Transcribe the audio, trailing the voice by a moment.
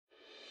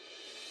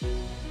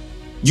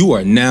You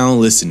are now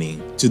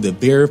listening to the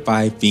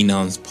Verified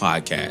Phenoms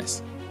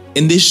podcast.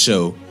 In this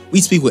show, we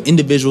speak with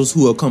individuals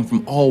who have come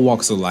from all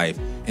walks of life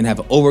and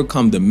have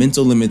overcome the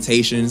mental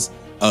limitations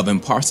of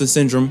imposter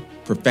syndrome,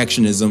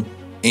 perfectionism,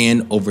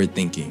 and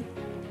overthinking.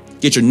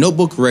 Get your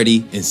notebook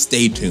ready and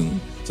stay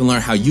tuned to learn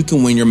how you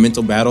can win your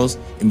mental battles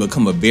and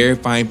become a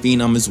verified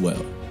phenom as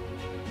well.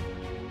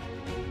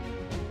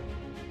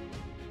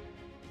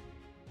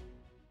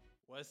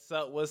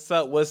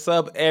 What's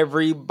up,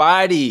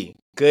 everybody?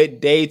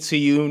 Good day to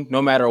you,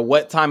 no matter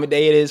what time of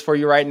day it is for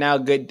you right now.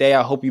 Good day.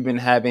 I hope you've been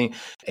having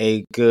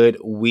a good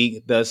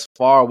week thus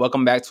far.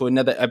 Welcome back to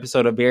another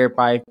episode of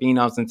Verified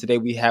Phenoms, and today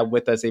we have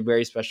with us a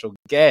very special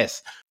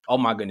guest. Oh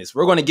my goodness,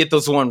 we're going to get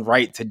this one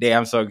right today.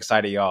 I'm so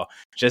excited, y'all.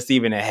 Just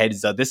even a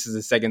heads up, this is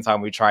the second time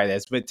we try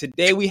this, but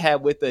today we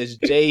have with us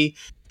JP.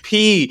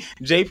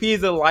 JP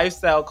is a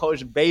lifestyle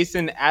coach based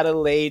in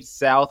Adelaide,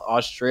 South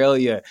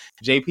Australia.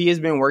 JP has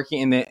been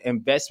working in the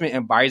investment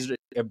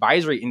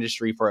advisory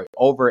industry for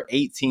over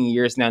 18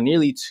 years now,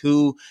 nearly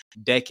 2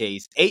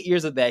 decades. 8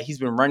 years of that, he's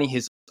been running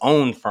his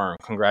own firm.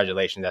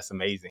 Congratulations, that's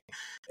amazing.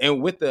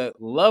 And with the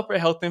love for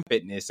health and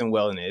fitness and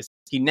wellness,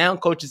 he now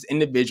coaches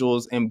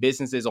individuals and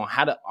businesses on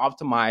how to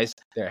optimize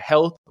their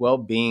health,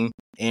 well-being,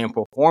 and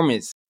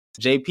performance.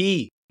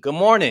 JP, good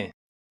morning.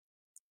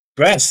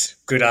 Brett,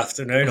 good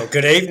afternoon or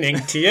good evening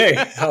to you.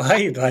 How are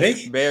you,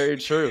 buddy? Very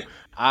true.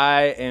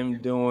 I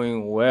am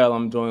doing well.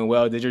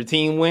 Did your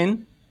team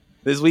win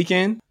this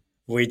weekend?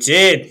 We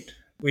did.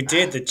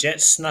 The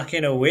Jets snuck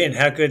in a win.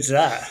 How good's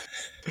that?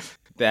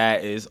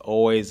 That is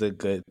always a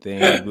good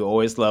thing. We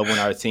always love when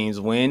our teams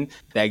win.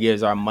 That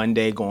gives our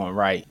Monday going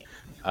right.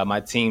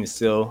 My team's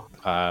still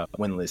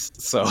winless.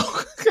 So,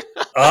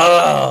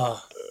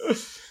 oh,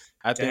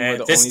 I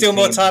think there's still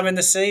more time in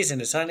the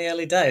season. It's only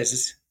early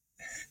days.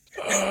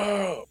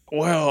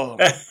 Well,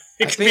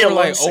 it could be a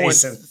long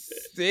season.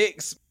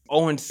 0-6,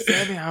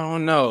 0-7. I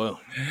don't know.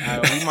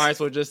 We might as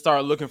well just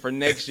start looking for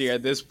next year.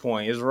 At this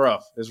point, it's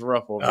rough. It's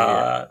rough over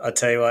here. I'll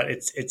tell you what.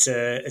 It's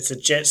a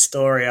Jet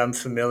story I'm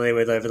familiar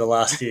with over the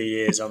last few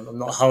years. I'm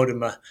not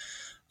holding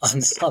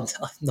I'm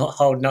not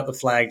holding up the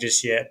flag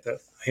just yet. But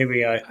here we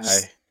go.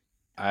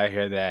 I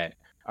hear that.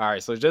 All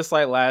right, so just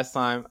like last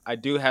time, I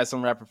do have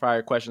some rapid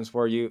fire questions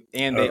for you,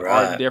 and they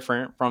are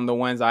different from the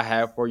ones I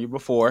have for you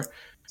before.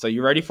 So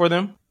you ready for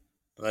them?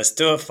 Let's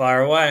do it.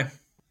 Fire away.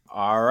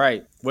 All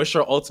right. What's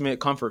your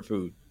ultimate comfort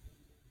food?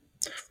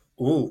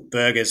 Ooh,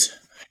 burgers.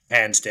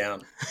 Hands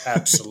down.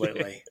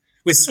 Absolutely.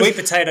 With sweet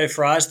potato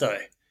fries, though.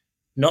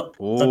 Not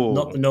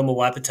the normal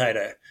white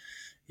potato.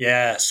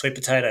 Yeah, sweet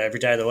potato every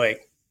day of the week.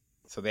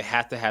 So they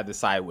have to have the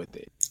side with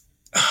it.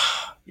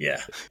 Yeah,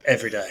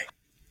 every day.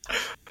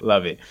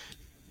 Love it.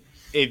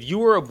 If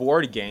your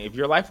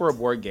life were a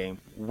board game,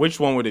 which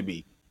one would it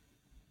be?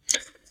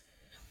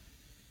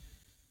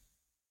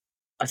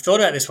 I've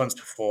thought about this once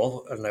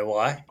before. I don't know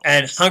why.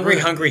 And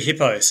Hungry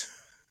Hippos.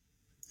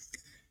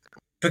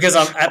 Because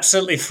I'm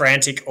absolutely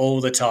frantic all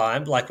the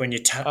time. Like when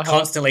you're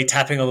constantly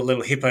tapping on the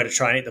little hippo to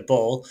try and eat the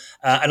ball.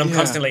 And I'm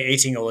constantly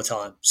eating all the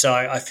time. So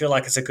I feel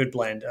like it's a good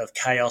blend of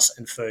chaos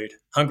and food.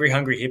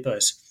 Hungry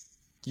Hippos.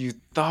 You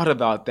thought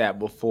about that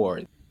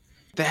before.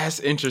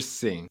 That's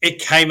interesting. It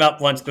came up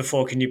once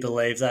before. Can you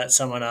believe that?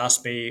 Someone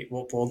asked me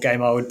what board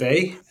game I would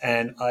be.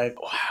 And I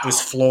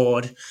was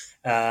floored.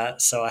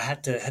 So I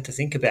had to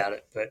think about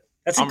it, but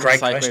that's a great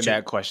question.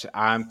 That question.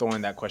 I'm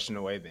throwing that question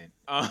away then.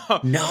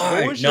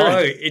 No,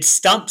 it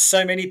stumped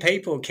so many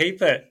people.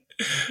 Keep it.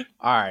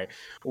 All right.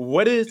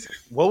 What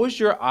was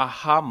your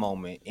aha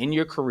moment in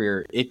your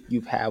career, if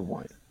you've had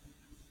one?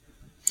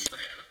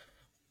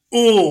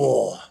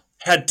 Ooh,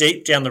 how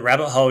deep down the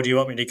rabbit hole do you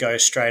want me to go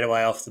straight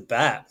away off the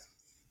bat?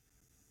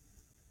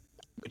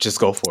 Just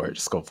go for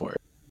it.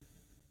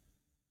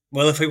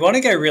 Well, if we want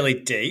to go really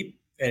deep,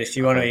 and if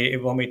you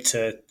want me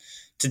to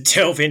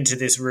delve into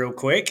this real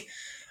quick,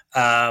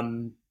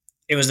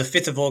 it was the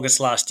 5th of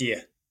August last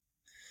year.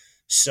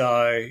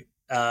 So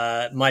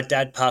my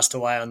dad passed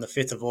away on the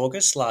 5th of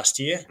August last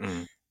year.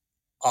 Mm.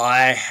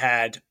 I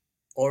had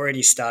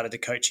already started a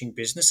coaching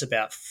business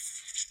about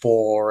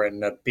 4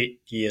 and a bit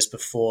years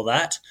before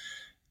that.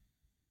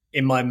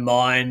 In my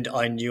mind,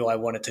 I knew I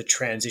wanted to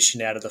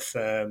transition out of the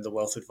firm, the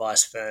wealth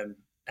advice firm,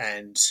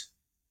 and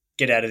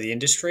get out of the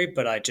industry,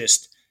 but I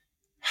just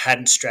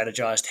hadn't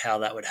strategized how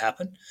that would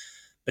happen.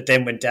 But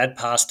then when Dad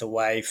passed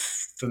away,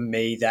 for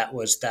me, that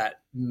was that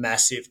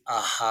massive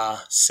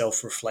aha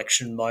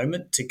self-reflection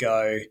moment to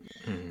go,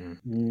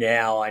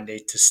 now I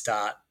need to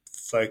start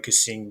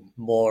focusing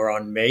more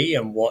on me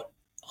and what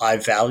I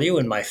value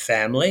and my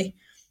family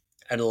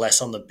and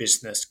less on the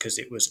business because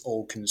it was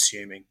all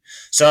consuming.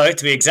 So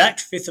to be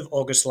exact, 5th of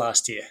August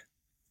last year.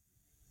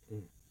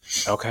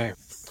 Okay.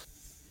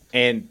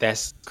 And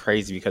that's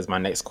crazy because my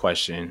next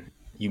question,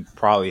 you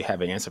probably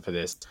have an answer for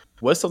this.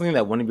 What's something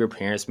that one of your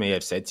parents may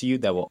have said to you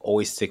that will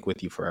always stick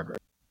with you forever?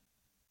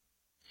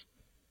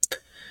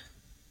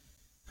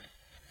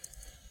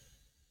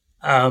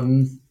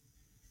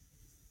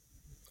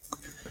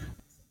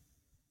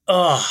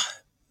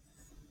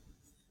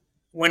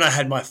 when I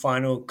had my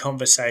final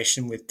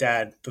conversation with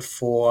Dad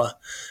before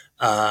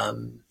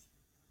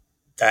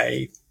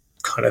they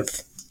kind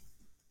of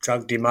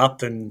drugged him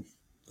up and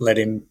let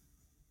him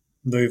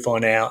move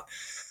on out.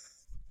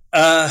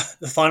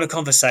 The final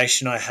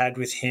conversation I had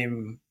with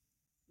him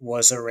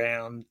was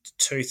around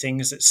two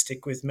things that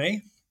stick with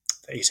me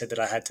that he said that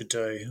I had to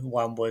do.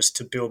 One was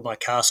to build my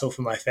castle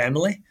for my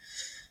family,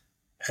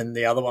 and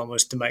the other one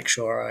was to make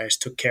sure I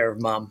took care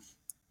of Mum.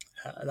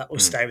 That will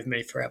stay with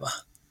me forever.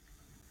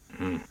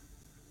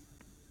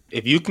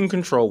 If you can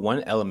control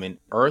one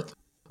element, earth,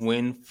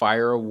 wind,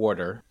 fire,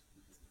 water,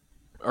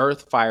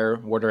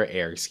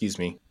 air, excuse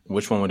me,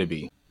 which one would it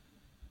be?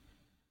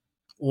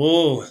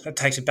 Oh, that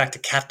takes it back to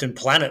Captain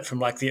Planet from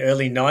like the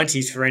early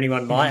 90s for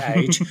anyone my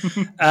age.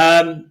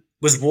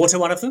 Was water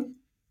one of them?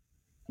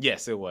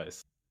 Yes, it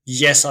was.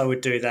 Yes, I would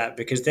do that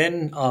because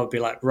then I would be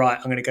like, right,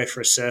 I'm going to go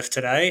for a surf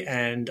today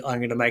and I'm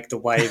going to make the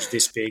waves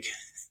this big.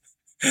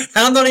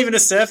 I'm not even a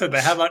surfer,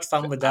 but how much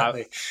fun would that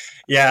be?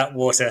 Yeah,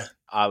 water.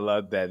 I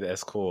love that.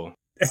 That's cool.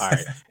 All right.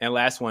 And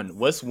last one.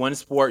 What's one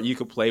sport you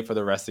could play for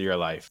the rest of your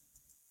life?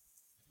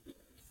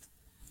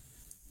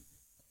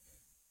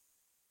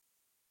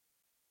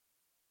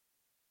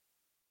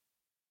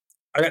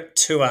 I got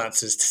two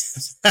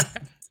answers.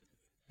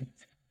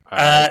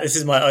 Right. This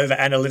is my over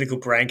analytical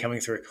brain coming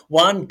through.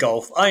 One,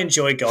 golf. I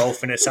enjoy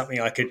golf, and it's something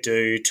I could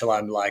do till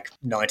I'm like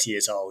 90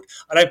 years old.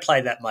 I don't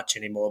play that much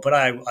anymore, but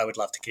I would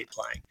love to keep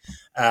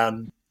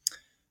playing.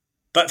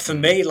 But for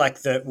me,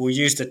 we'll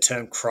use the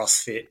term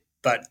CrossFit,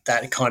 but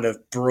that kind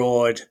of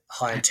broad,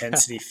 high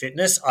intensity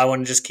fitness, I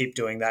want to just keep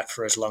doing that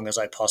for as long as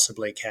I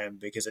possibly can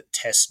because it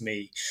tests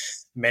me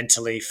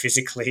mentally,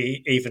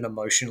 physically, even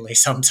emotionally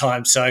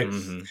sometimes. So.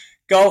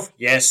 Golf,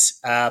 yes,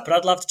 but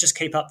I'd love to just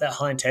keep up that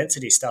high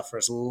intensity stuff for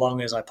as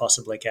long as I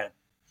possibly can.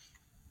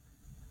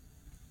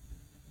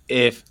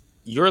 If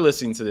you're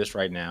listening to this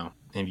right now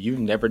and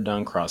you've never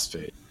done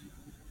CrossFit,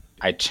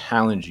 I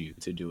challenge you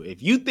to do it.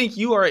 If you think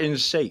you are in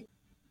shape,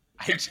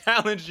 I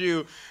challenge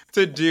you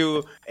to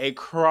do a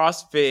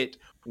CrossFit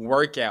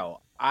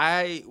workout.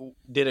 I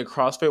did a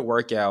CrossFit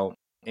workout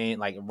and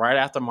like right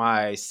after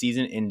my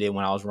season ended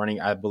when I was running,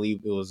 I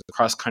believe it was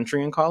cross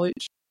country in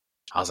college.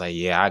 I was like,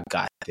 yeah, I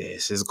got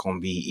this. It's going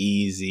to be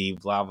easy,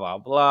 blah, blah,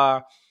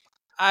 blah.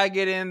 I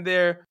get in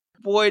there.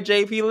 Boy,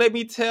 JP, let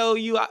me tell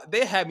you,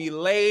 they had me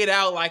laid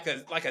out like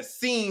a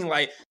scene.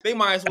 Like, they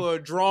might as well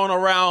have drawn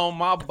around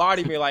my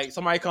body. Be like,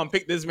 somebody come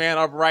pick this man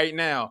up right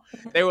now.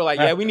 They were like,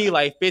 yeah, we need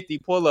like 50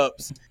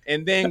 pull-ups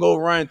and then go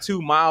run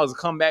 2 miles,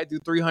 come back, do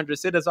 300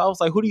 sit-ups. I was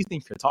like, who do you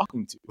think you're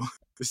talking to?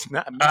 It's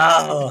not me.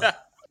 Oh,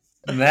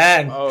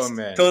 man. Oh,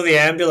 man. Call the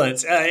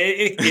ambulance.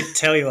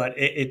 Tell you what,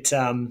 it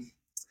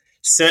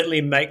certainly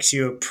makes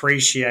you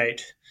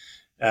appreciate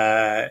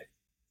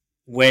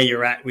where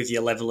you're at with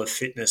your level of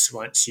fitness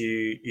once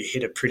you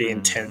hit a pretty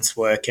intense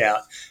workout.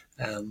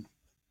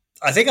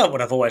 I think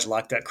what I've always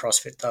liked about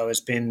CrossFit, though,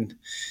 has been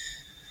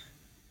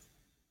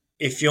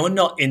if you're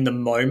not in the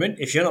moment,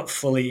 if you're not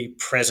fully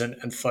present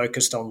and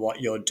focused on what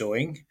you're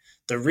doing,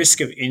 the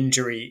risk of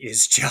injury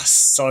is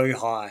just so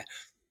high.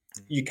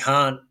 You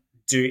can't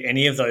do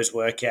any of those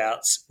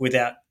workouts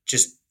without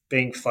just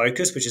being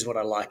focused, which is what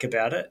I like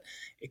about it.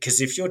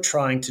 Because if you're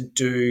trying to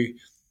do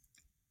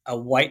a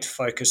weight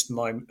focused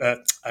movement,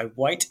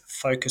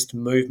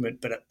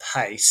 but at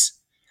pace,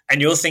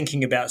 and you're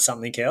thinking about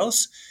something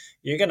else,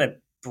 you're going to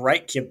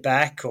break your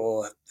back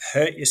or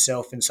hurt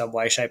yourself in some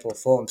way, shape, or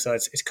form. So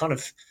it's kind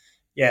of,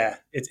 yeah,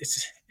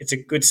 it's a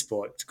good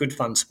sport. It's a good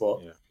fun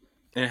sport. Yeah.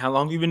 And how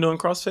long have you been doing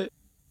CrossFit?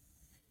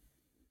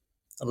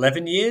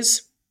 11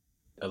 years.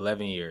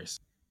 11 years.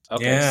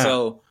 Okay, Yeah.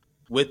 so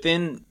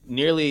within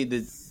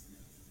nearly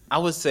I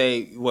would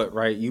say,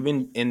 right? You've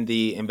been in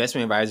the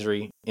investment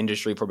advisory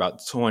industry for about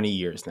 20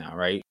 years now,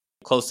 right?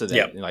 Close to that,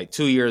 Yep. like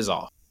 2 years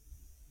off.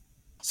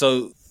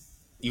 So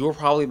you were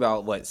probably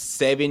about,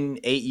 7,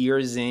 8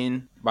 years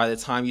in by the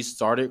time you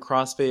started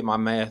CrossFit. My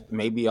math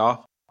may be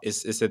off.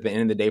 It's at the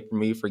end of the day for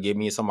me. Forgive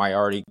me if somebody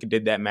already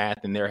did that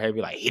math and they're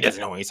heavy. Like, he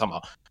doesn't know what he's talking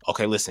about.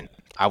 Okay, listen,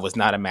 I was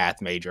not a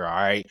math major, all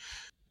right?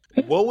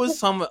 What was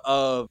some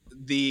of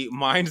the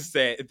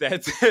mindset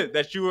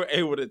that you were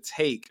able to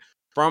take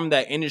from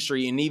that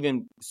industry and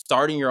even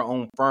starting your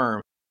own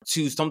firm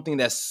to something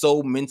that's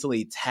so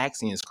mentally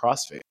taxing as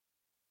CrossFit?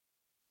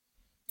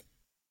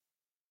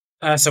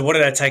 So what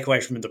did I take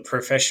away from the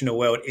professional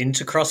world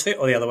into CrossFit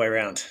or the other way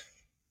around?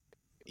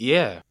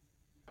 Yeah.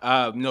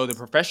 No, the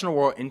professional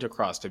world into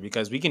CrossFit,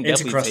 because we can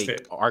Into definitely CrossFit.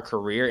 take our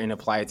career and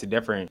apply it to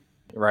different,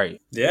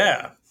 right.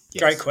 Yeah.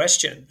 Yes. Great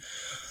question.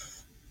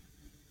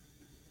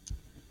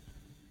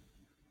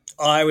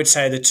 I would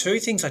say the two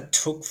things I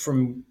took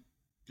from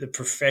the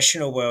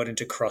professional world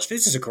into CrossFit,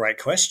 this is a great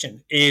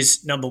question,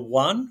 is number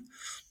one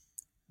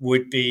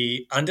would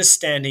be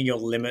understanding your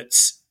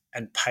limits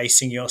and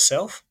pacing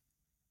yourself.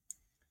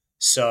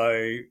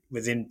 So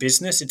within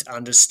business, it's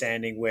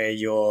understanding where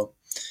your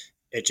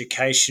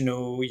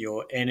educational,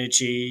 your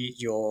energy,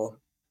 your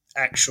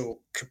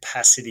actual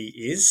capacity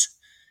is,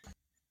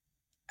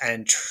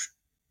 and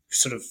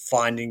sort of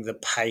finding the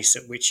pace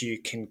at which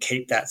you can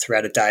keep that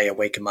throughout a day, a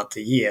week, a month,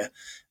 a year.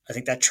 I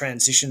think that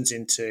transitions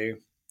into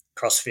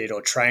CrossFit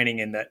or training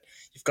in that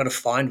you've got to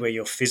find where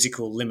your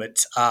physical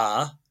limits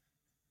are,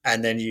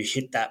 and then you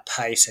hit that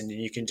pace and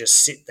you can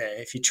just sit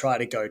there. If you try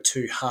to go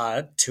too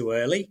hard too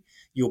early,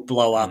 you'll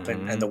blow up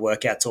and the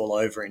workout's all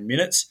over in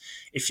minutes.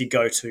 If you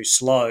go too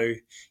slow,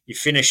 you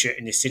finish it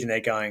and you're sitting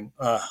there going,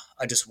 oh,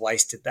 I just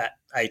wasted that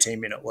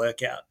 18-minute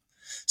workout.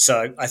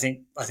 So I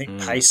think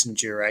pace and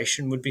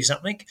duration would be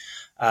something.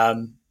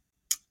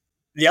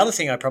 The other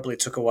thing I probably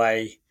took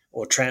away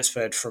or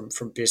transferred from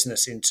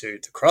business into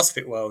the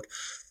CrossFit world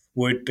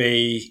would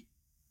be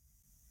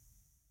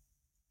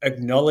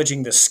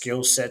acknowledging the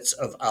skill sets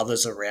of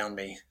others around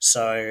me.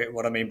 So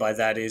what I mean by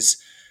that is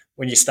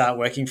when you start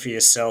working for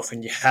yourself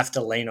and you have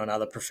to lean on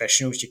other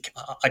professionals,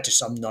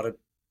 I'm not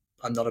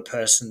a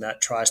person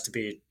that tries to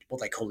be what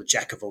they call a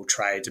jack of all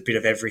trades, a bit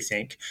of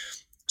everything.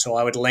 So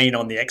I would lean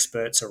on the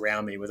experts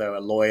around me, whether they were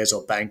lawyers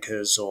or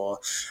bankers or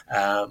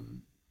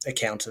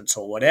accountants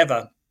or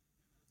whatever.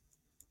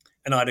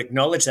 And I'd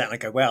acknowledge that and I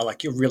go, wow,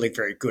 like you're really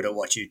very good at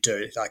what you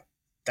do. Like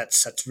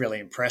that's really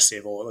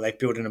impressive. Or they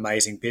build an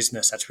amazing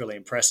business. That's really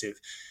impressive.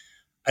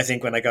 I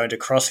think when I go into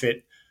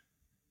CrossFit,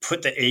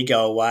 put the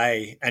ego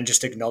away and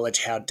just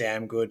acknowledge how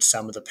damn good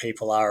some of the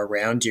people are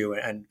around you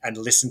and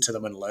listen to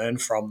them and learn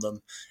from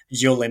them.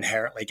 You'll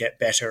inherently get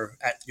better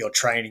at your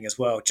training as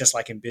well. Just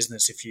like in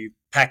business, if you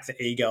pack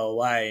the ego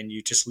away and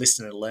you just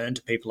listen and learn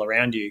to people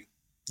around you,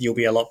 you'll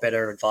be a lot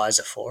better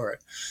advisor for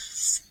it.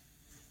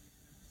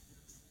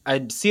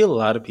 I see a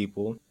lot of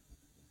people,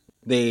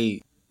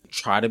 they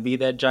try to be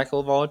that jack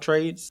of all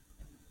trades,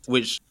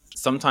 which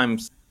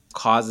sometimes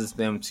causes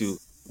them to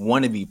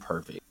want to be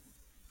perfect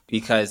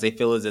because they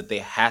feel as if they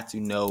have to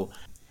know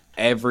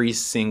every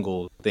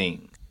single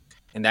thing.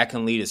 And that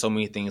can lead to so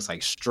many things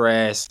like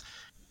stress,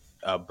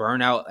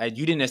 burnout.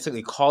 You didn't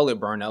necessarily call it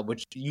burnout,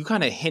 but you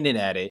kind of hinted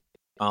at it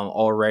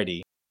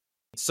already.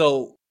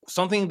 So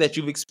something that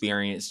you've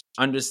experienced,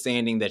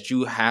 understanding that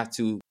you have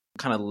to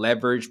kind of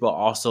leverage, but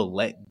also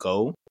let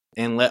go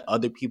and let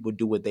other people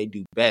do what they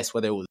do best,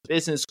 whether it was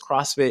business,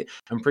 CrossFit.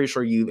 I'm pretty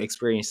sure you've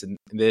experienced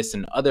this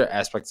in other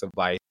aspects of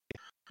life.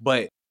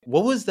 But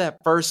what was that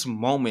first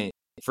moment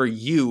for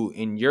you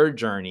in your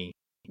journey,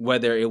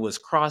 whether it was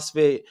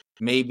CrossFit,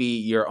 maybe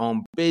your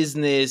own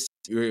business,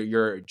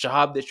 your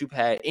job that you've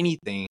had,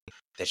 anything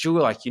that you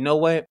were like, you know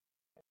what?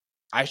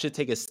 I should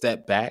take a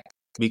step back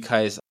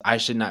because I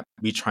should not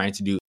be trying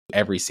to do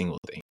every single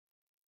thing.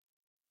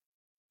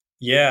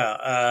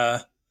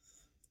 Yeah.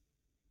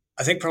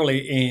 I think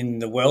probably in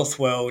the wealth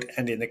world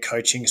and in the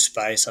coaching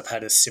space, I've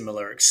had a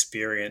similar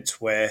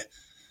experience where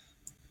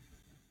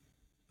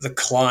the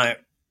client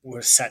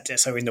was sat there.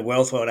 So in the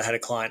wealth world, I had a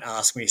client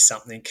ask me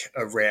something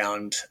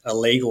around a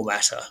legal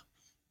matter.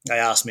 They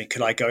asked me,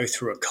 could I go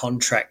through a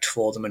contract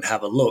for them and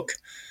have a look?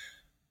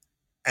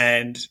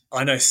 And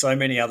I know so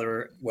many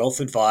other wealth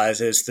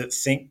advisors that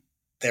think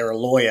they're a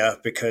lawyer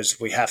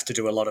because we have to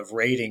do a lot of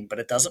reading, but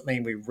it doesn't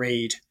mean we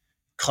read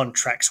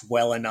contracts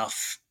well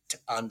enough to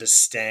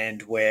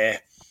understand where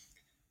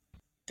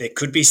there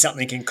could be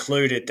something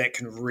included that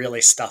can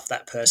really stuff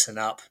that person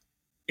up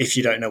if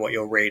you don't know what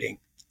you're reading,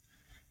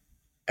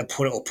 and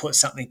put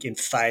something in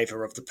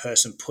favor of the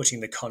person putting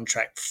the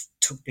contract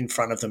in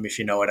front of them, if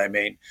you know what I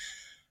mean.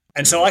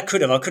 And so I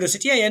could have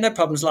said, yeah, no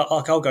problems. Like,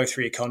 I'll go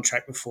through your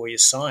contract before you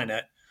sign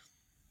it.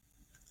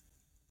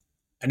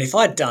 And if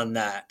I'd done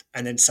that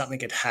and then something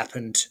had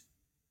happened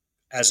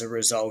as a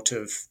result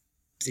of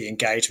the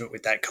engagement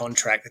with that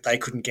contract that they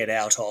couldn't get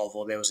out of,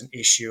 or there was an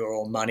issue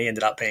or money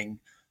ended up being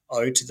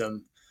owed to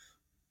them,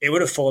 it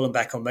would have fallen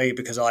back on me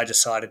because I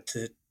decided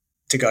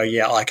to go,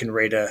 yeah, I can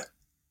read a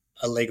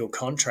legal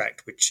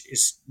contract, which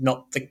is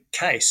not the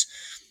case.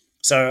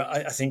 So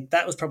I think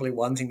that was probably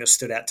one thing that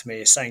stood out to me,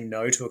 is saying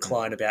no to a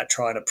client about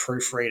trying to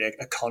proofread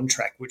a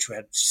contract, which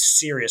had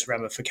serious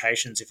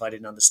ramifications if I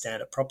didn't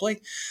understand it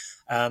properly.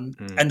 And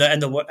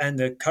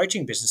the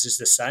coaching business is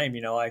the same.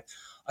 You know, I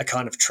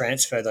kind of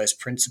transfer those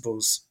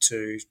principles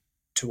to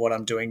what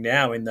I'm doing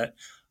now, in that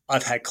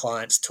I've had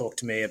clients talk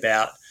to me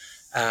about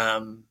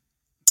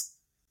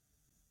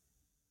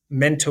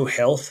mental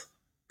health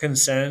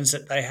concerns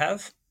that they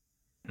have.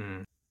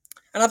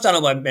 And I've done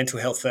all my mental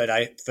health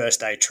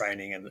first aid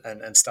training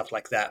and stuff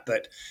like that.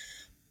 But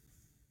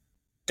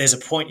there's a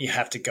point you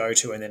have to go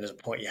to, and then there's a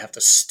point you have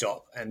to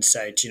stop and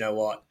say, do you know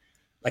what?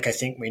 Like, I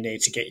think we need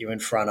to get you in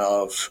front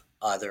of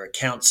either a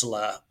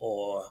counselor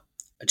or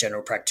a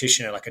general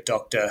practitioner, like a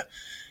doctor.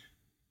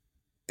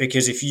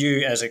 Because if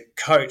you, as a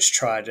coach,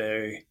 try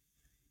to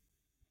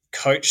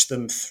coach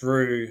them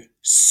through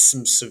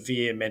some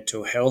severe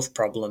mental health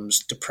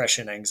problems,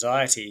 depression,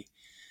 anxiety,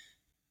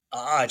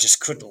 I just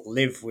couldn't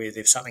live with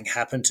if something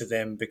happened to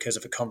them because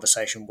of a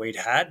conversation we'd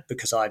had,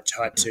 because I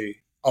tried to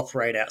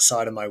operate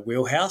outside of my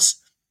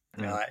wheelhouse.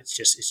 It's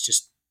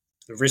just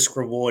the risk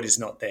reward is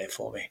not there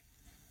for me.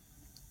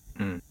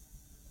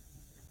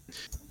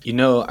 You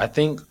know, I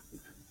think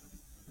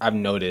I've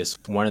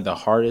noticed one of the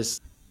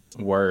hardest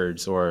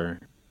words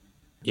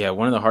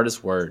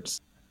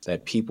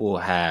that people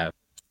have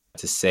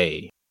to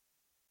say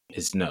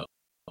is no.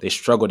 They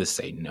struggle to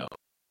say no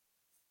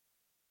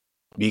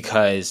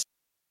because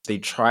they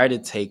try to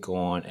take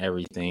on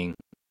everything.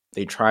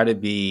 They try to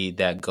be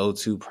that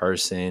go-to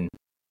person.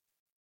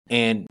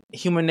 And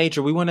human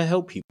nature, we want to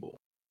help people,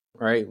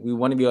 right? We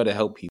want to be able to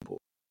help people.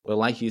 But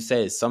like you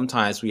said,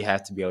 sometimes we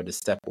have to be able to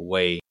step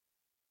away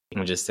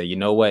and just say, you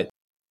know what?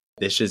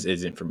 This just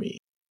isn't for me.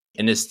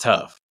 And it's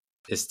tough.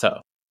 It's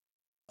tough.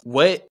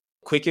 What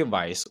quick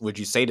advice would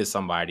you say to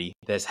somebody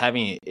that's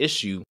having an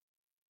issue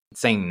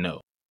saying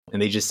no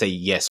and they just say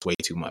yes way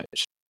too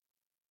much?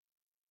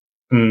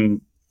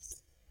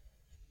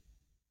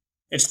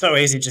 It's so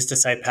easy just to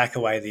say pack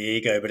away the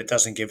ego, but it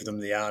doesn't give them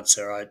the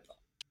answer.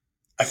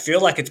 I feel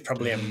like it's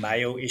probably a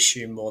male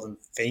issue more than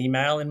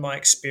female in my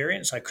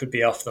experience. I could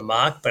be off the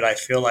mark, but I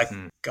feel like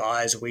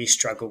guys, we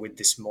struggle with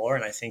this more.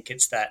 And I think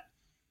it's that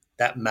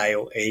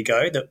male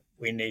ego that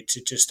we need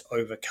to just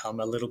overcome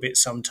a little bit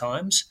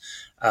sometimes.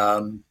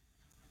 I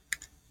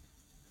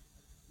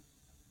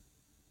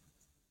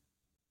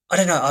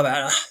don't know.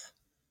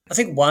 I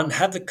think one,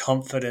 have the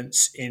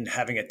confidence in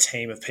having a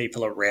team of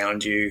people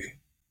around you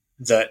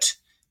that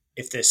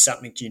if there's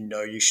something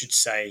you should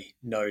say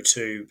no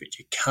to, but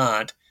you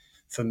can't.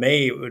 For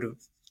me, it would have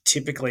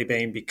typically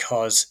been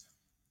because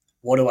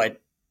who do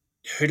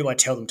I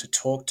tell them to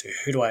talk to?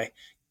 Who do I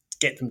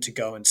get them to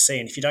go and see?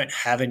 And if you don't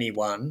have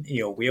anyone in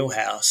your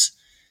wheelhouse,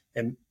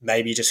 then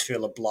maybe you just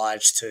feel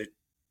obliged to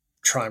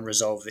try and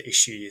resolve the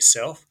issue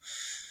yourself.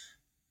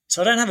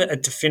 So I don't have a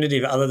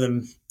definitive other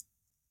than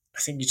I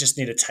think you just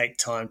need to take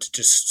time to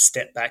just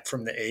step back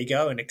from the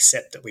ego and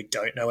accept that we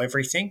don't know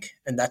everything,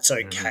 and that's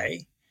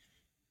okay.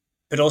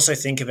 But also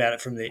think about it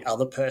from the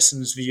other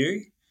person's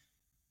view.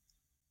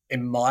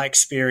 In my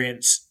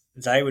experience,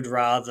 they would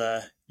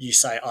rather you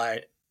say,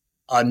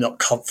 I'm not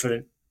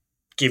confident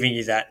giving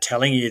you that,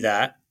 telling you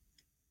that,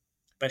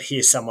 but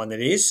here's someone that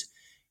is.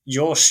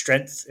 Your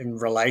strength in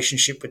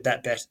relationship with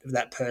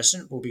that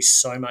person will be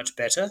so much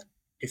better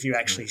if you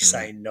actually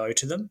say no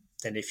to them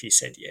than if you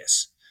said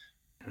yes.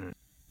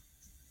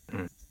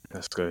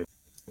 That's good.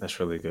 That's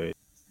really good.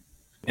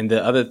 And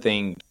the other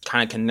thing,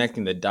 kind of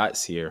connecting the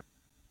dots here,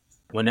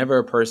 whenever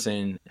a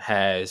person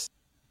has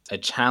a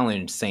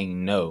challenge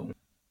saying no,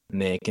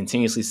 and they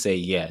continuously say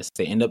yes,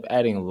 they end up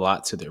adding a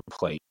lot to their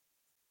plate,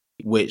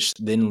 which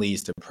then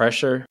leads to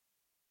pressure,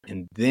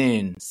 and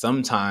then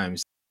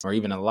sometimes, or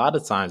even a lot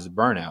of times,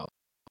 burnout,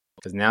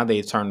 because now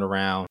they've turned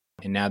around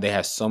and now they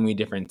have so many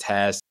different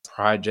tasks,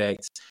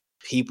 projects,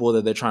 people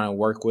that they're trying to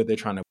work with, they're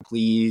trying to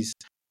please,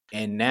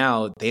 and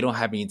now they don't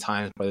have any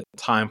time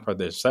for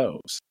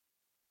themselves.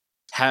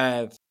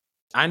 I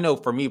know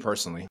for me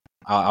personally,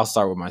 I'll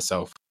start with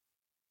myself.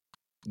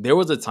 There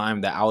was a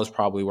time that I was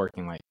probably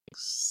working like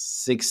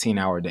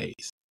 16-hour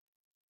days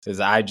because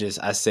I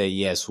said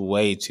yes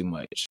way too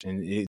much,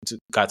 and it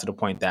got to the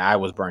point that I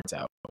was burnt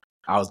out.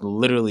 I was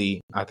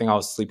literally, I think I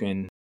was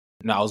sleeping.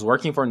 No, I was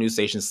working for a news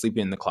station,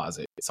 sleeping in the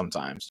closet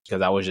sometimes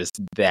because I was just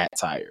that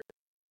tired.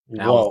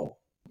 And Whoa.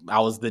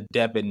 I was the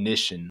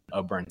definition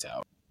of burnt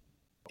out.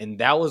 And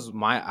that was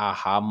my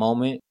aha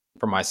moment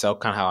for myself,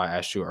 kind of how I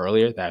asked you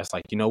earlier, that it's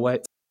like, you know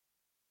what?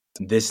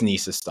 This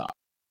needs to stop.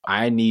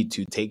 I need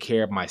to take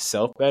care of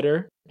myself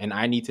better, and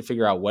I need to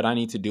figure out what I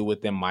need to do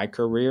within my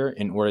career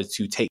in order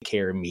to take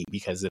care of me.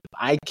 Because if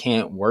I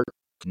can't work,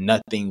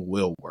 nothing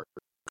will work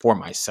for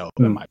myself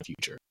and my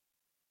future.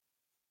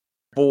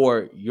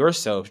 For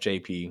yourself,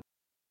 JP,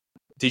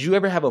 did you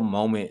ever have a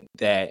moment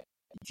that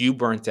you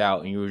burnt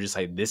out and you were just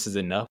like, this is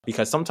enough?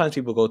 Because sometimes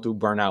people go through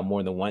burnout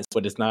more than once,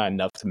 but it's not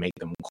enough to make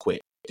them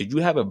quit. Did you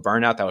have a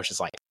burnout that was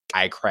just like,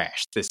 I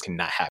crashed, this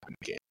cannot happen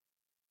again?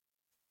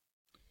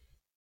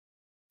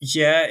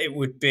 Yeah, it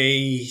would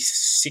be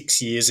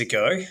 6 years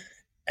ago,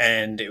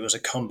 and it was a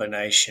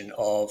combination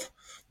of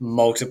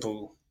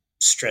multiple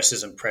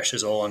stresses and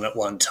pressures all on at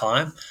one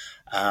time.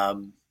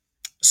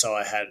 So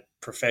I had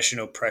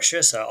professional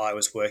pressure. So I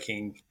was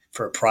working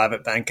for a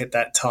private bank at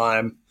that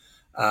time,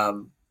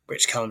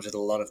 which comes with a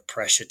lot of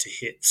pressure to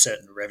hit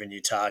certain revenue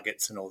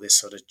targets and all this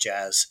sort of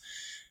jazz.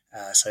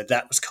 So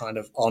that was kind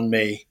of on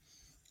me.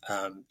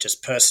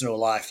 Just personal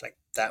life, like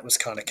that was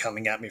kind of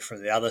coming at me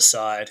from the other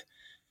side.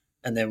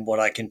 And then what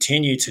I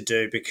continued to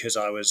do, because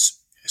I was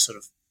sort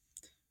of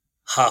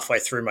halfway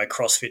through my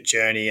CrossFit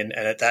journey, and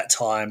at that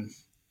time,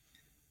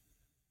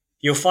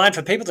 you'll find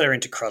for people that are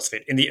into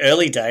CrossFit, in the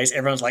early days,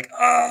 everyone's like,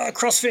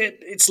 CrossFit,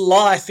 it's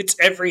life, it's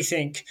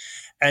everything.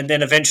 And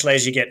then eventually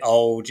as you get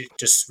old, you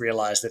just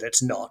realize that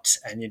it's not,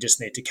 and you just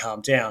need to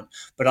calm down.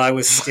 But I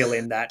was still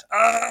in that,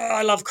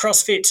 I love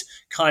CrossFit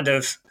kind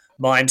of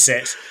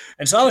mindset.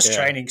 And so I was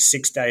training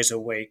 6 days a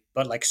week,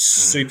 but like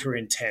super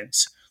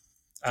intense.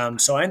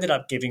 So I ended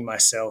up giving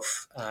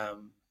myself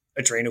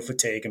adrenal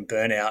fatigue and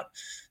burnout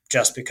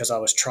just because I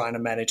was trying to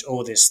manage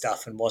all this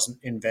stuff and wasn't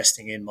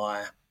investing in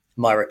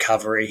my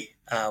recovery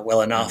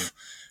well enough.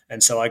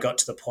 And so I got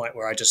to the point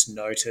where I just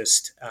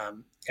noticed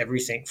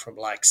everything from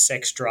like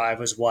sex drive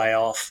was way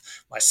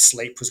off, my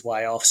sleep was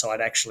way off, so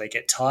I'd actually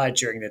get tired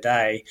during the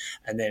day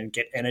and then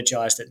get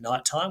energized at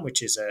nighttime,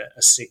 which is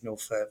a signal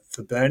for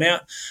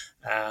burnout.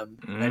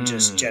 And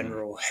just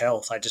general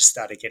health. I just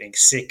started getting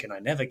sick, and I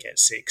never get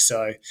sick.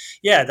 So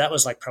yeah, that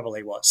was like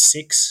probably what,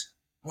 6?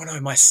 Oh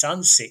no, my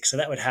son's 6, so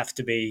that would have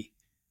to be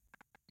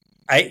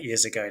 8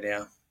 years ago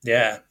now.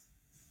 Yeah.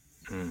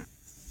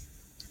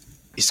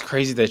 It's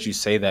crazy that you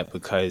say that,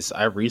 because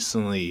I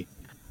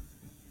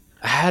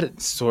had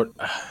sort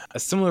a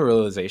similar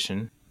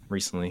realization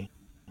recently,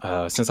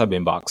 since I've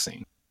been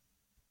boxing,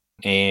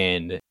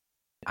 and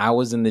I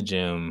was in the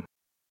gym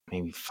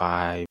maybe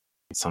 5,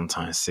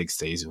 sometimes 6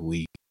 days a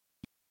week,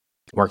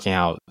 working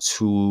out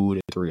 2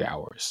 to 3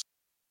 hours.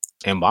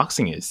 And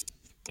boxing is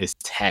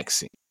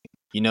taxing.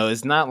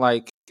 It's not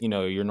like,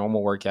 your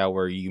normal workout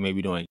where you may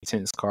be doing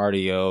intense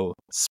cardio,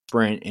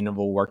 sprint,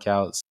 interval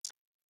workouts.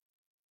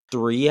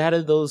 3 out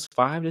of those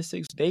 5 to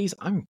 6 days,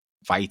 I'm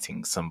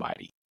fighting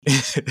somebody.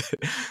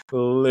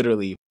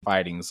 Literally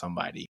fighting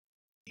somebody.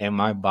 And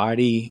my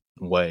body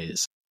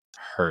was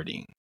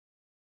hurting.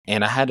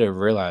 And I had to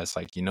realize,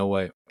 like, you know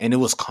what? And it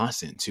was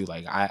constant too.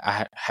 Like,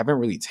 I haven't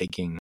really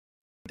taken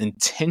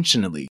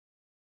intentionally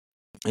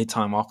a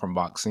time off from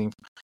boxing.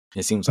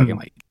 It seems like in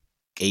like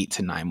 8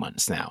 to 9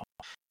 months now.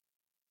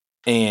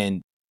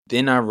 And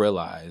then I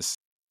realized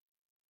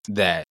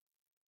that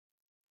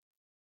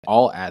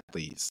all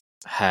athletes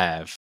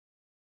have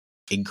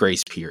a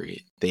grace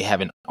period. They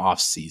have an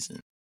off season.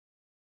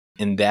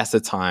 And that's the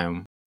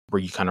time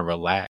where you kind of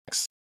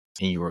relax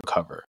and you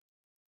recover.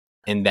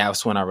 And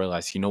that's when I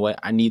realized, you know what?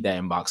 I need that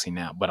in boxing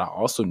now, but I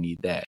also need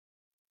that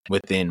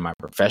within my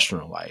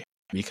professional life,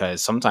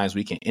 because sometimes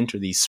we can enter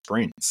these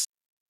sprints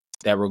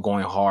that we're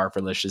going hard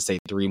for, let's just say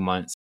 3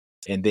 months.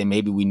 And then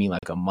maybe we need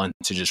like a month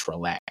to just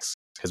relax,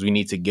 because we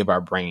need to give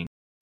our brain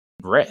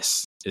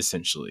rest,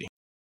 essentially.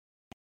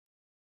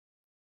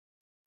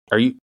 Are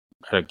you,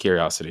 out of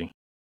curiosity,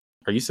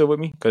 are you still with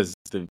me? Because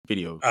the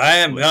video. I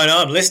am. No,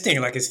 I'm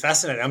listening. Like, it's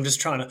fascinating. I'm just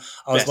trying to.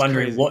 I was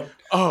wondering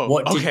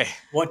crazy.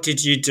 what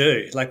did you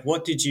do? Like,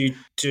 what did you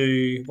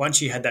do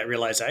once you had that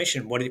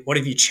realization? What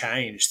have you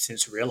changed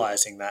since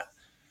realizing that?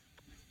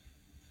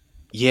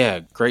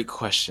 Yeah, great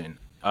question.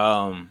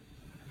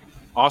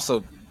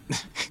 Also,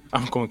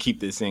 I'm going to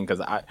keep this in,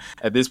 because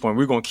at this point,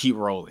 we're going to keep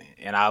rolling.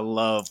 And I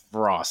love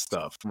raw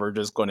stuff. We're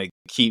just going to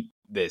keep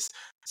this.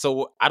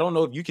 So I don't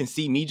know if you can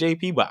see me,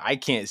 JP, but I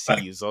can't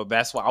see you. So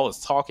that's why I was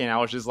talking. I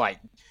was just like,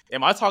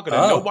 am I talking to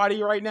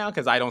nobody right now?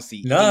 Because I don't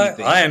see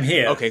anything. I am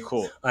here. Okay,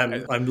 cool.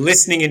 I'm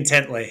listening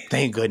intently.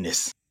 Thank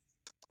goodness.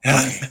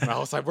 Okay. I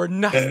was like, we're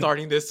not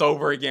starting this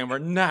over again. We're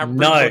not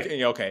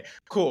rebooking. Okay,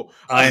 cool.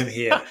 I am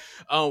here.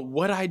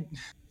 What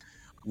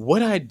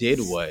I did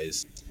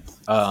was,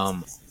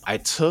 I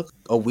took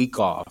a week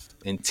off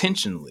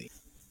intentionally.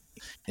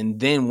 And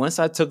then once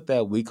I took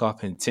that week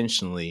off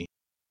intentionally,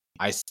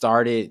 I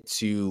started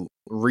to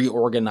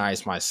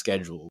reorganize my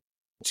schedule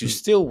to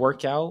still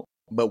work out,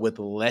 but with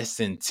less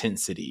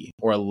intensity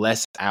or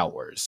less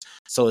hours.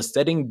 So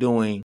instead of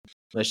doing,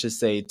 let's just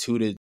say 2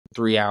 to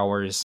 3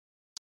 hours,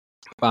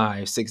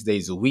 5, 6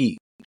 days a week,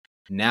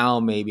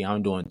 now maybe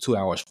I'm doing 2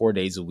 hours, 4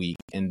 days a week.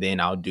 And then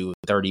I'll do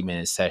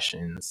 30-minute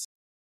sessions.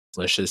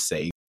 Let's just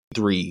say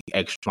 3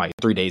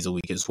 days a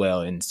week as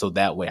well. And so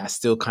that way I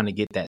still kind of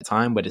get that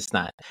time, but it's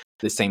not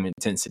the same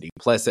intensity.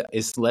 Plus,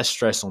 it's less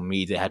stress on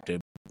me to have to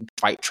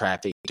fight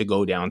traffic, to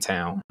go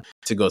downtown,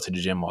 to go to the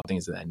gym, all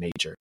things of that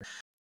nature.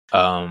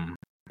 And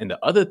the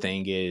other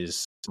thing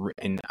is,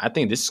 and I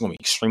think this is going to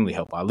be extremely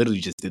helpful. I literally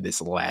just did this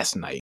last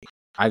night.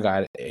 I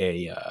got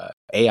a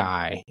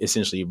AI,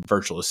 essentially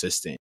virtual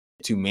assistant,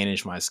 to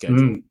manage my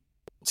schedule,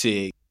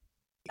 to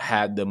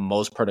have the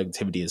most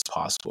productivity as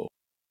possible.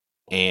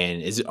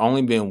 And it's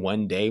only been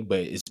 1 day,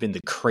 but it's been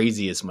the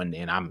craziest Monday.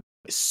 And I'm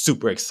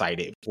super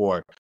excited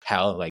for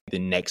how like the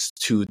next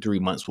 2-3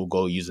 months will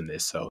go using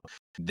this. So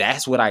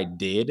that's what I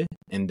did.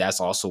 And that's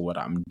also what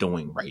I'm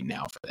doing right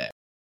now for that.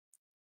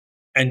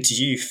 And do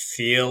you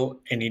feel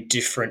any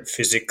different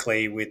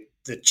physically with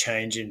the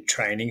change in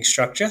training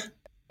structure?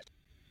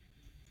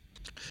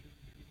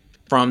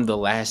 From the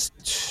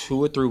last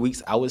 2 or 3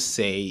 weeks, I would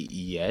say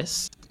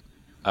yes.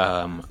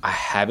 I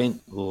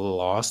haven't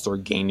lost or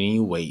gained any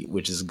weight,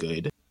 which is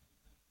good,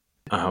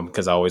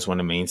 because I always want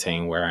to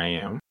maintain where I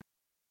am.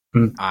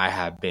 I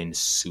have been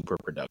super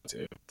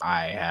productive.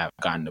 I have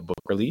gotten a book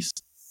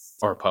released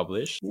or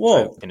published.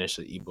 Whoa. I finished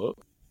the ebook.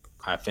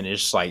 I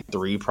finished like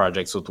 3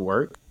 projects with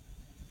work.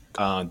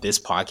 This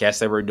podcast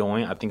that we're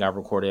doing, I think I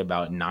recorded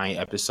about 9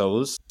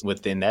 episodes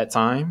within that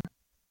time.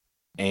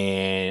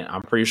 And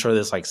I'm pretty sure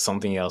there's like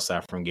something else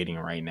that I'm getting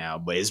right now,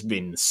 but it's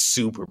been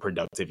super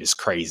productive. It's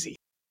crazy.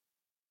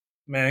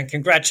 Man,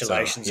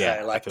 congratulations. So, yeah,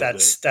 hey, like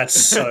that's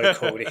so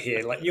cool to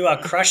hear. Like, you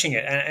are crushing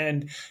it.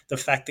 And the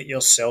fact that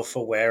you're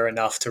self-aware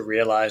enough to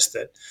realize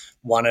that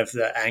one of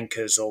the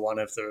anchors or one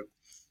of the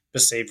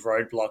perceived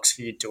roadblocks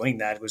for you doing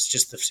that was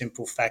just the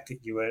simple fact that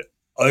you were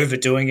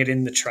overdoing it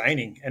in the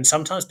training. And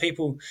sometimes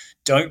people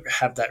don't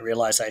have that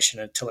realization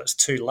until it's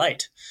too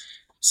late.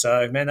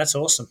 So, man, that's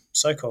awesome.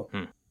 So cool.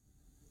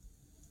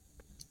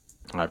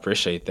 I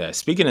appreciate that.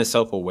 Speaking of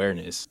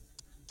self-awareness,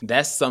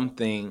 that's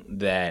something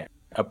that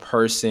a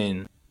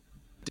person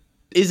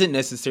isn't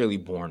necessarily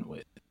born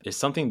with. It's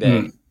something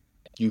that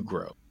you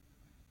grow.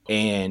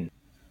 And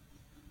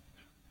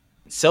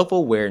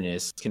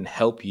self-awareness can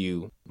help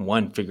you,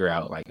 one, figure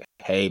out like,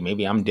 hey,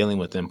 maybe I'm dealing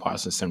with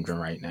imposter syndrome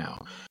right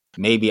now.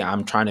 Maybe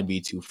I'm trying to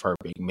be too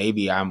perfect.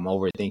 Maybe I'm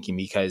overthinking,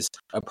 because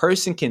a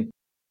person can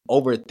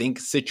overthink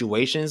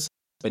situations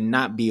but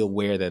not be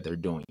aware that they're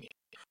doing it.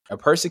 A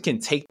person can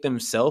take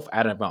themselves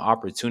out of an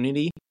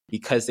opportunity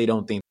because they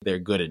don't think they're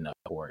good enough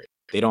for it.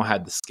 They don't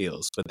have the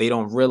skills, but they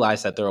don't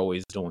realize that they're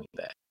always doing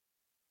that.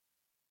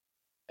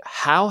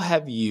 How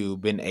have you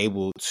been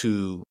able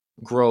to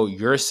grow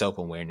your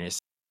self-awareness,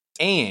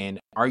 and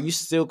are you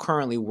still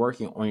currently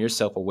working on your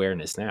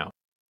self-awareness now?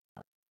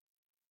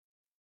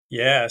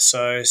 Yeah,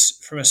 so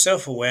from a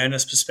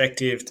self-awareness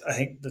perspective, I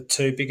think the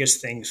two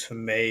biggest things for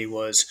me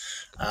was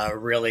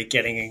really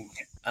getting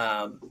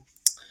a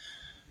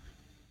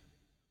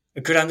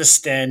good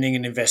understanding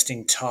and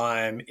investing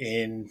time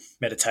in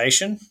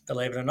meditation,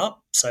 believe it or not.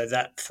 So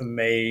that for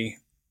me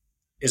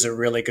is a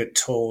really good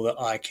tool that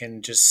I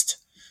can just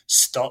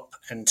stop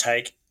and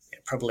take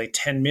probably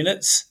 10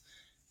 minutes.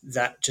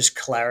 That just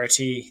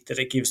clarity that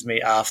it gives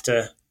me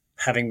after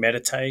having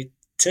meditated,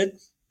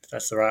 if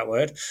that's the right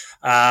word,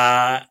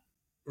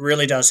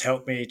 really does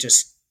help me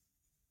just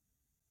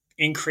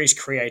increase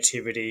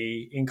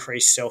creativity,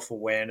 increase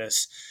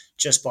self-awareness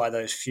just by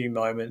those few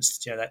moments,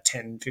 that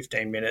 10,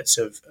 15 minutes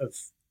of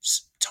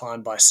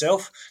time by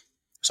self.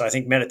 So I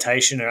think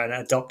meditation and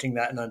adopting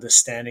that and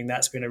understanding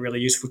that's been a really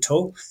useful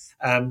tool.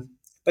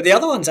 But the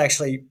other ones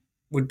actually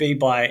would be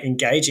by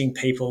engaging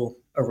people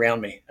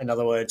around me. In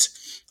other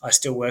words, I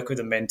still work with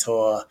a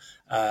mentor.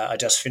 I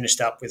just finished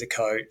up with a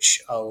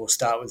coach. I will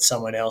start with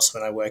someone else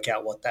when I work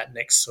out what that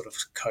next sort of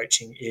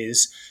coaching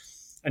is.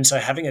 And so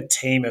having a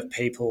team of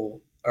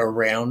people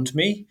around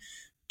me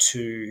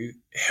to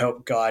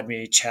help guide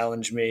me,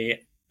 challenge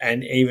me,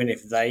 and even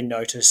if they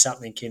notice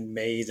something in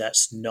me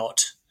that's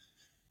not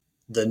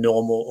the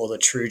normal or the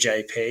true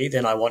JP,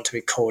 then I want to be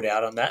called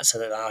out on that so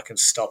that I can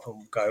stop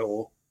and go,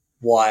 well,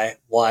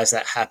 why has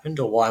that happened?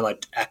 Or why am I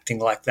acting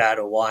like that?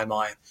 Or why am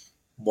I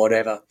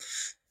whatever?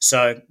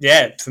 So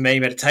yeah, for me,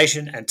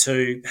 meditation, and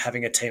two,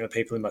 having a team of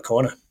people in my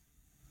corner.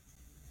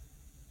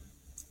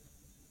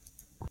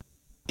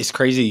 It's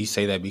crazy you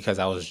say that, because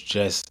I was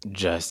just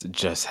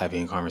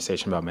having a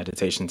conversation about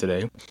meditation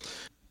today.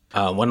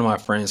 One of my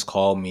friends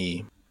called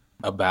me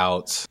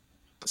about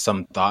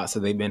some thoughts that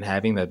they've been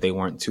having that they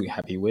weren't too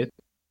happy with.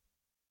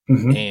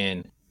 Mm-hmm.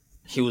 And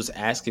he was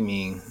asking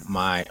me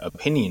my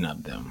opinion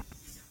of them,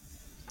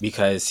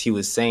 because he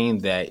was saying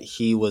that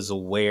he was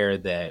aware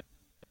that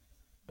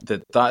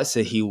the thoughts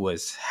that he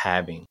was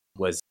having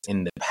was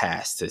in the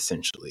past,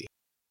 essentially.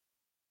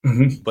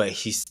 Mm-hmm. But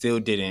he still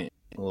didn't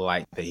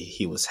like that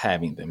he was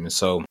having them. And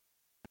so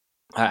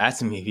I asked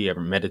him if he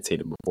ever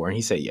meditated before, and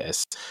he said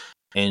yes.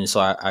 And so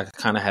I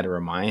kind of had to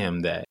remind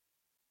him that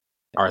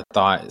our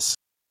thoughts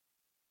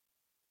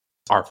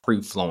are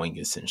free flowing,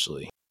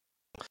 essentially.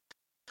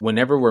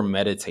 Whenever we're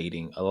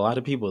meditating, a lot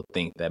of people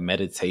think that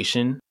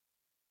meditation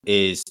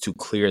is to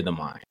clear the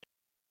mind,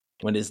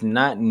 when it's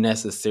not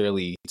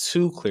necessarily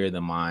to clear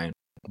the mind,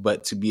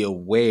 but to be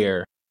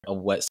aware of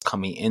what's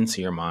coming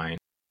into your mind,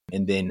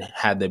 and then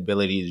have the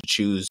ability to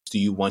choose, do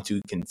you want to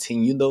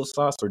continue those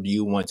thoughts, or do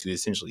you want to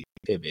essentially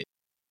pivot?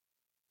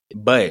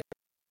 But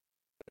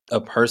a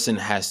person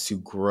has to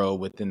grow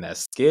within that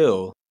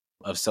skill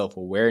of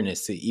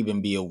self-awareness to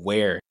even be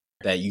aware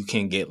that you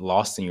can get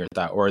lost in your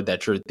thought, or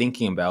that you're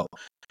thinking about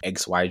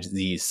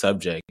XYZ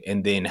subject,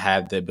 and then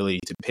have the ability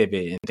to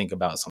pivot and think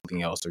about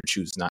something else, or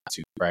choose not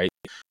to, right?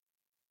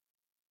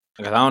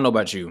 Because I don't know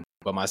about you,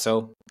 but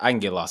myself, I can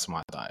get lost in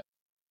my thought.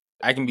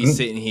 I can be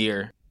sitting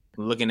here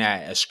looking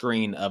at a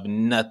screen of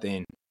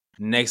nothing.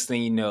 Next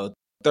thing you know,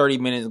 30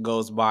 minutes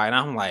goes by, and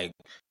I'm like,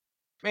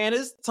 man,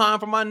 it's time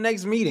for my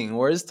next meeting,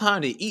 or it's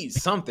time to eat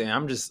something.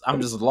 I'm just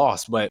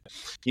lost. But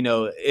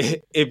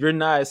if you're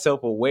not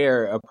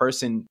self-aware, a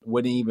person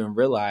wouldn't even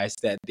realize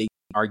that they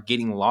are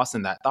getting lost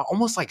in that thought,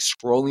 almost like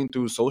scrolling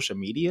through social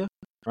media,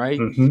 right?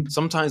 Mm-hmm.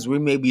 Sometimes we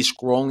may be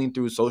scrolling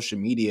through social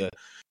media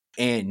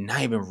and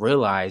not even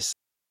realize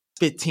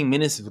 15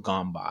 minutes have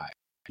gone by,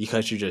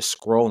 because you're just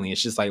scrolling.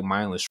 It's just like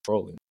mindless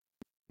scrolling.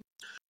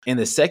 And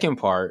the second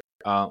part,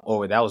 that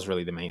was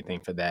really the main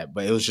thing for that,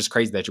 but it was just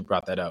crazy that you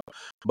brought that up.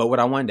 But what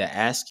I wanted to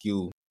ask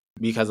you,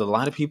 because a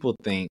lot of people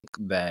think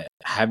that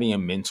having a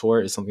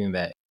mentor is something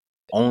that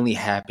only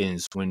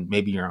happens when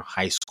maybe you're in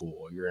high school,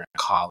 or you're in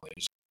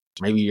college,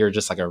 maybe you're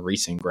just like a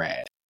recent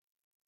grad,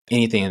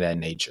 anything of that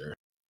nature.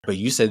 But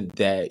you said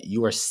that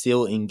you are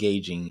still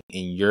engaging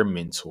in your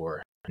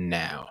mentor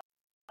now.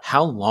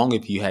 How long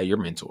have you had your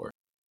mentor?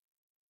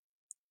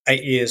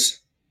 8 years.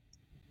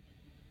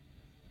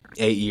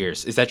 8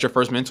 years. Is that your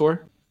first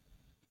mentor?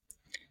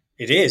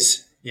 It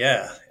is,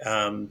 yeah.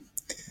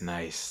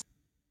 Nice.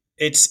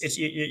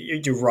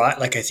 You're right.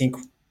 Like, I think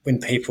when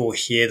people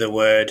hear the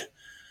word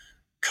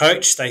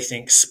coach, they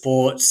think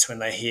sports. When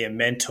they hear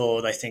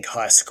mentor, they think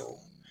high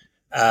school.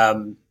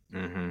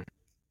 Mm-hmm.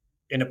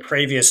 in a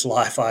previous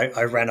life,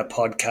 I ran a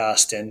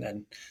podcast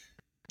and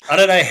I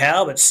don't know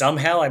how, but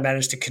somehow I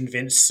managed to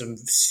convince some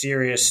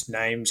serious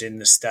names in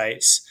the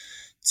States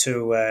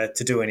to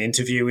do an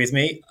interview with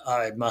me.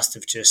 I must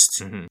have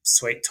just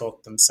sweet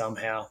talked them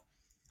somehow.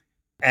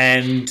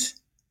 And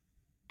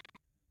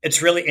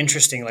it's really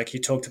interesting. Like, you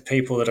talk to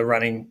people that are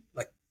running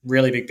like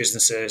really big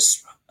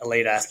businesses,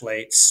 elite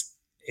athletes,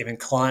 even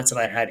clients that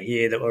I had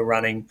here that were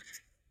running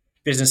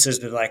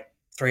businesses with like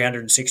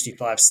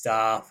 365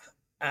 staff.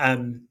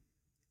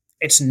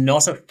 It's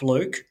not a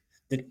fluke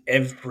that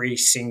every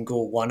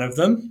single one of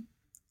them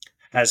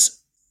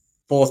has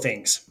four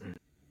things.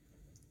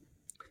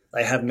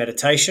 They have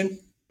meditation,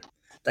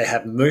 they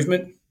have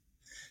movement,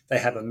 they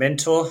have a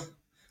mentor,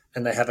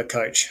 and they have a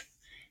coach.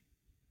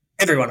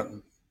 Every one of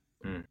them.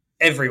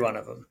 Every one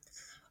of them.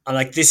 I'm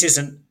like, this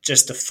isn't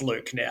just a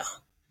fluke now.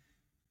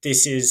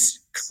 This is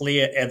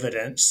clear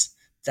evidence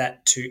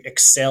that to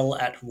excel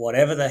at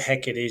whatever the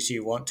heck it is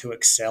you want to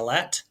excel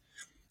at,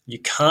 you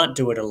can't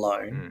do it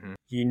alone.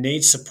 You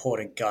need support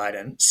and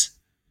guidance.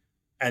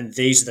 And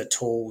these are the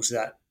tools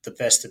that the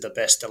best of the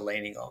best are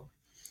leaning on.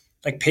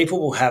 Like, people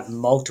will have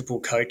multiple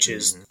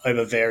coaches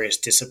over various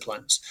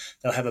disciplines.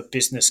 They'll have a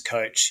business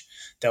coach.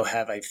 They'll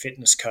have a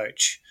fitness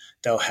coach.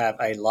 They'll have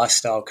a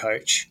lifestyle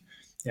coach.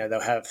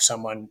 They'll have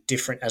someone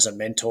different as a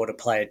mentor to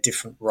play a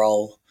different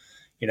role.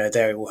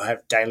 They will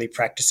have daily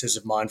practices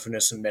of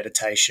mindfulness and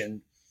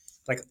meditation.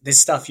 Like, this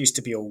stuff used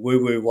to be a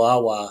woo-woo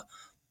wah-wah,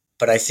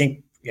 but I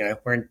think,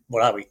 we're in,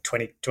 what are we,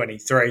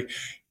 2023?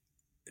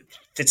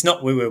 It's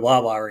not woo-woo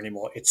wah-wah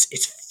anymore.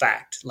 It's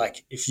fact.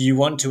 Like, if you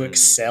want to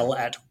excel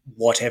at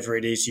whatever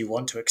it is you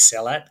want to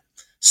excel at,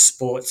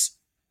 sports,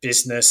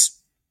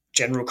 business,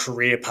 general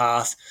career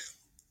path,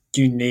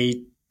 you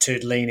need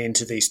to lean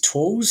into these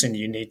tools, and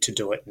you need to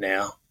do it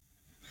now.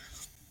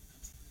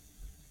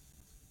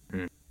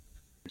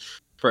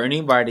 For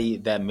anybody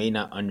that may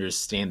not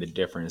understand the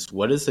difference,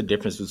 what is the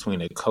difference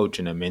between a coach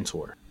and a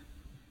mentor?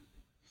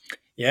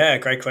 Yeah,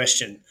 great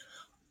question.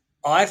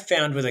 I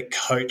found with a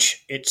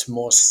coach, it's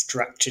more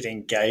structured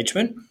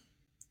engagement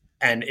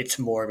and it's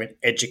more of an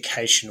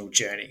educational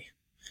journey.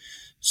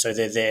 So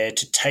they're there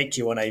to take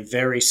you on a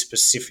very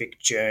specific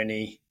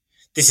journey.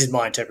 This is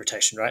my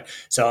interpretation, right?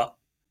 So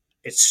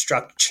it's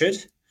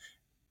structured,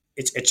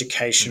 it's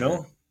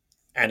educational,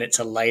 and it's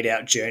a laid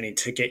out journey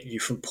to get you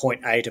from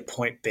point A to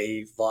point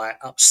B via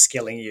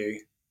upskilling you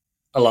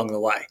along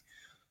the way.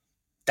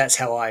 That's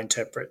how I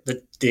interpret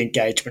the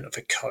engagement of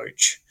a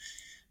coach.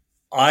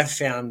 I've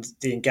found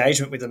the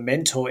engagement with a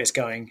mentor is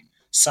going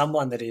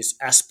someone that is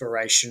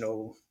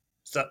aspirational.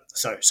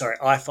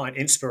 I find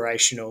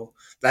inspirational.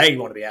 They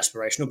want to be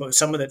aspirational, but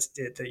someone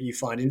that you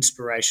find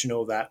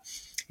inspirational, that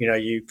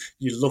you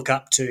look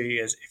up to.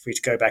 As if we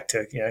go back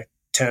to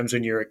terms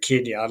when you're a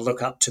kid, I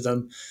look up to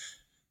them,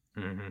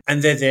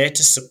 and they're there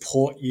to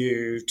support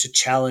you, to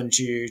challenge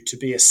you, to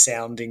be a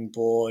sounding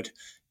board,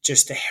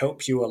 just to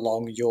help you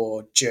along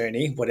your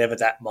journey, whatever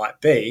that might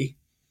be,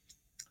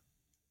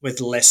 with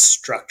less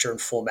structure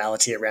and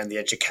formality around the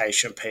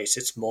education piece.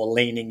 It's more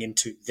leaning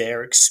into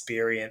their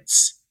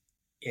experience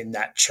in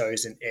that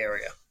chosen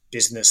area: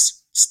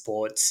 business,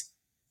 sports,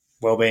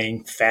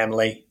 well-being,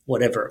 family,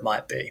 whatever it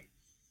might be.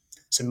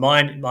 So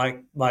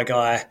my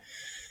guy,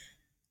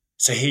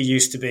 so he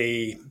used to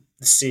be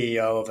the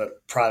CEO of a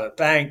private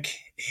bank.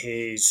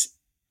 He's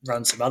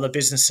run some other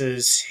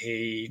businesses.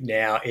 He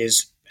now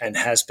is, and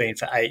has been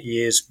for 8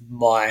 years,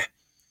 my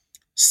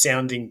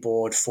sounding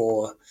board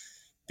for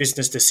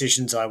business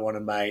decisions I want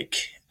to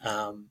make,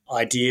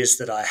 ideas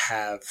that I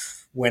have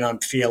when I'm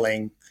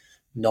feeling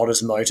not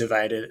as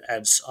motivated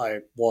as I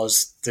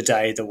was the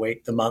day, the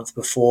week, the month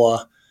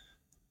before.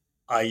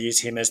 I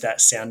use him as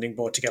that sounding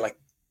board to go like,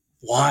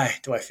 why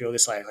do I feel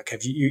this way? Like,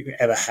 have you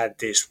ever had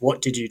this?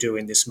 What did you do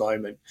in this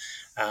moment?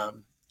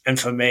 And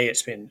for me,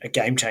 it's been a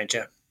game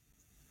changer.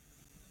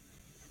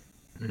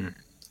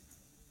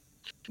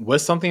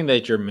 What's something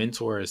that your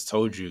mentor has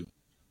told you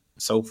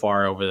so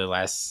far over the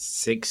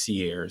last 6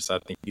 years? I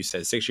think you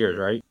said 6 years,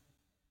 right?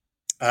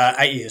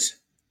 8 years.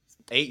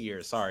 8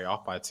 years. Sorry,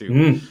 off by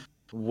 2.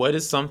 What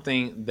is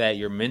something that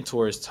your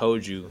mentor has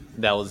told you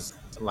that was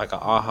like an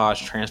aha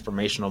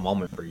transformational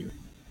moment for you?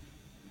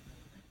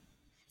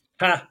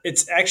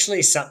 It's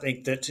actually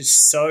something that is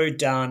so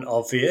darn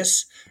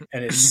obvious,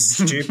 and it's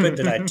stupid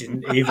that I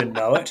didn't even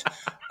know it.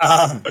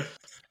 I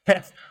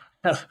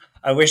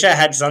wish I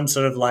had some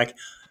sort of like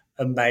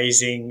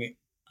amazing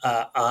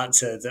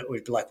answer that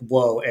would be like,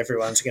 whoa,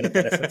 everyone's going to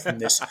benefit from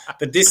this.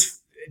 But this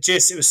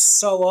it was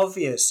so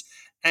obvious.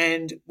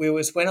 And it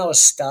was when I was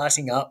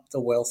starting up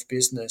the wealth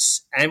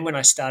business, and when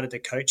I started the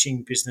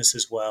coaching business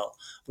as well,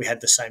 we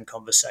had the same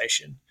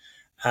conversation.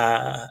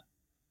 And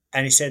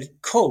he said,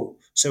 cool.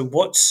 So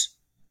what's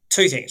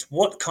two things?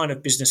 What kind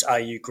of business are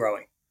you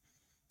growing?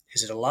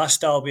 Is it a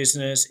lifestyle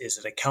business? Is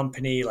it a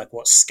company? Like,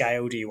 what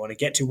scale do you want to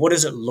get to? What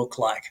does it look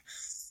like?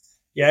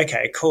 Yeah,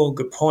 okay, cool,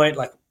 good point.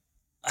 Like,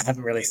 I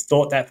haven't really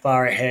thought that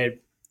far ahead.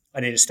 I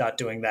need to start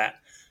doing that.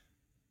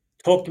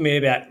 Talk to me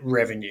about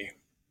revenue.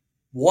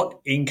 What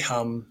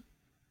income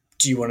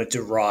do you want to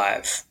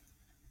derive?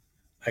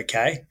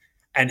 Okay.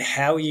 And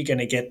how are you going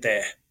to get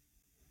there?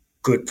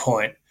 Good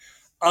point.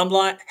 I'm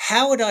like,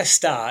 how would I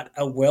start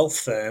a wealth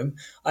firm?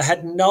 I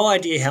had no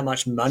idea how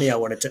much money I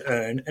wanted to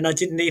earn, and I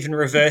didn't even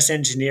reverse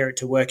engineer it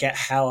to work out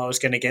how I was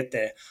going to get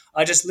there.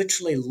 I just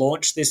literally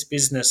launched this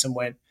business and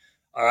went,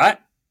 all right,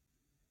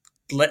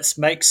 let's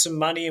make some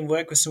money and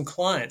work with some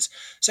clients.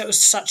 So it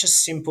was such a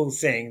simple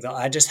thing that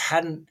I just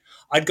hadn't,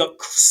 I'd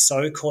got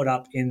so caught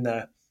up in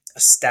the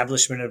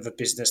establishment of a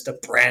business, the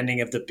branding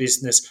of the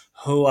business,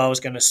 who I was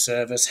going to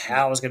service,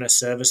 how I was going to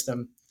service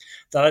them,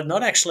 that I'd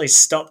not actually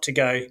stopped to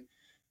go,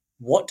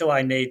 what do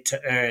I need to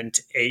earn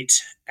to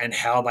eat and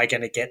how am I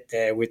going to get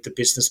there with the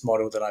business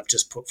model that I've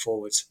just put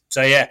forward?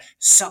 So yeah,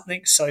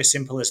 something so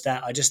simple as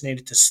that. I just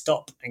needed to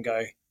stop and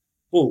go,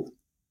 oh,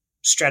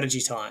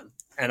 strategy time.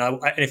 And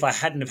if I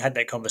hadn't have had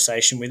that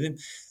conversation with him,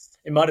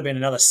 it might have been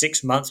another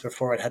 6 months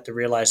before I'd had the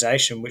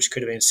realization, which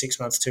could have been 6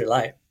 months too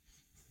late.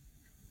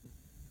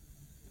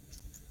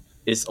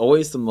 It's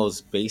always the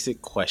most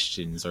basic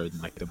questions or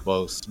like the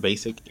most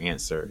basic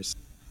answers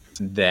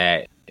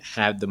that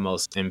have the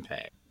most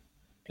impact.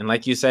 And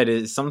like you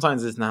said,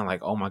 sometimes it's not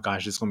like, oh my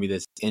gosh, it's going to be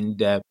this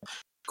in-depth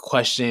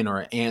question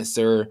or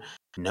answer.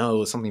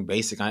 No, something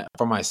basic.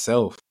 For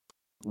myself,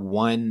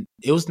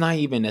 it was not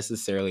even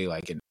necessarily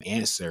like an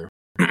answer,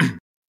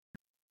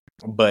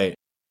 but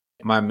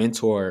my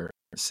mentor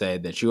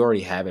said that you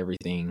already have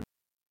everything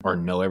or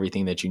know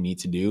everything that you need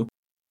to do.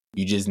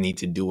 You just need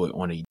to do it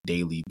on a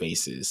daily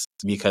basis,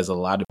 because a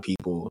lot of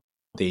people,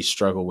 they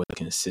struggle with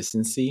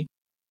consistency.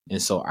 And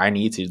so I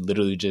need to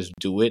literally just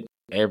do it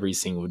every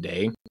single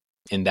day.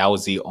 And that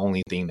was the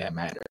only thing that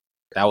mattered.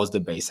 That was the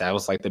base. That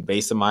was like the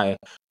base of my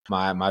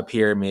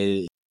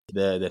pyramid,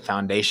 the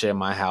foundation of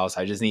my house.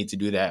 I just need to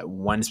do that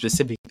one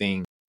specific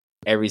thing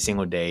every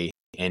single day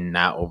and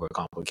not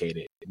overcomplicate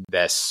it.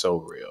 That's so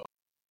real.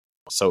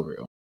 So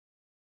real.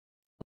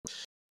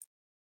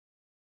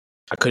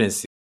 I couldn't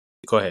see.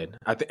 Go ahead.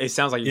 It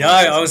sounds like you.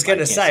 Yeah, I was going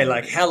to say,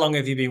 like, how long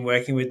have you been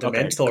working with the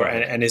mentor?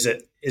 And is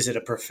it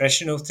a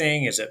professional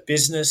thing? Is it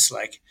business?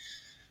 Like,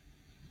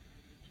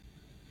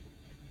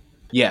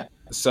 yeah.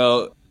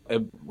 So,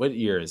 what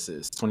year is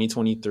this?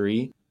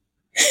 2023.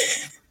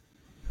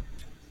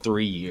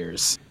 3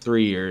 years.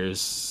 3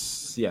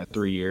 years. Yeah,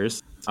 3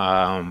 years.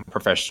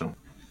 Professional.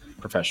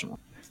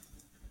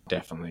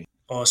 Definitely.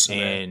 Awesome.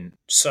 And man.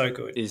 So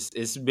good.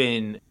 It's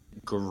been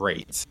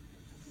great.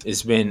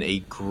 It's been a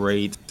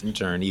great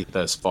journey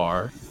thus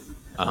far.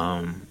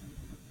 And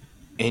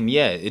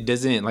yeah, it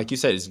doesn't, like you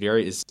said,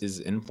 it's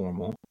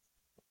informal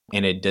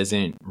and it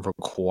doesn't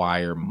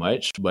require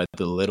much, but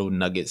the little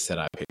nuggets that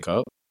I pick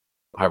up,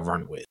 I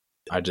run with.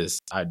 It's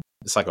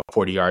like a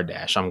 40-yard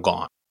dash. I'm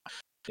gone.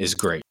 It's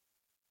great.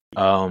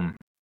 I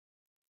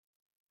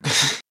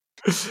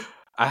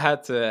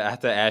had to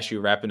ask you,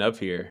 wrapping up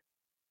here.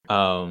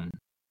 I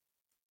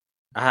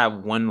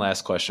have one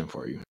last question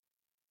for you.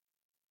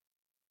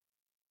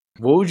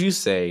 What would you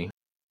say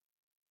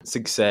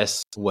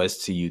success was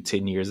to you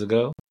 10 years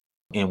ago,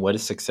 and what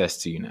is success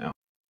to you now?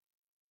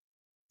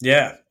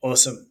 Yeah,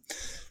 awesome.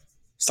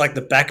 It's like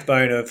the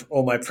backbone of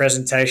all my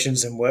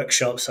presentations and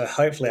workshops, so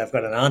hopefully I've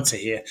got an answer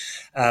here.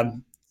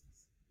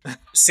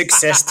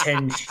 Success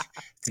 10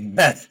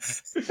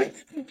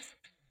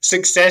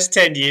 Success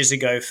 10 years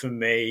ago for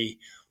me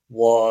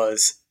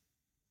was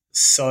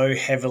so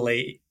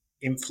heavily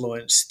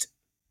influenced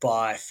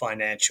by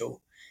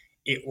financial.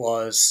 It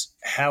was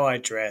how I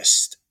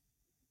dressed,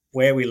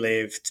 where we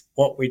lived,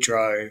 what we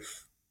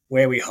drove,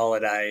 where we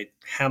holidayed,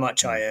 how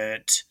much I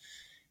earned.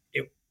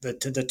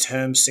 The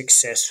term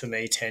success for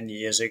me 10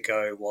 years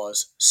ago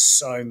was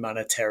so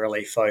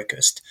monetarily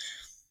focused.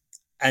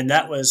 And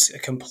that was a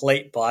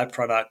complete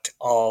byproduct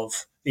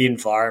of the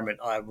environment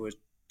I was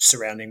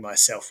surrounding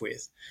myself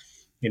with.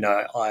 You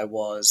know,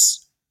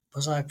 was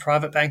I a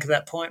private bank at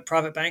that point,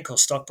 private bank or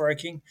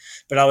stockbroking?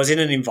 But I was in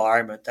an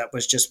environment that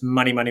was just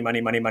money,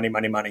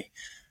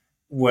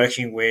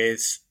 working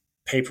with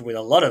people with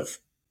a lot of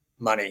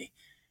money.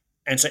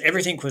 And so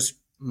everything was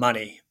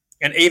money.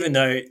 And even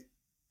though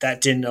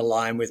that didn't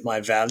align with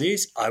my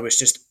values, I was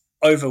just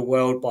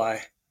overwhelmed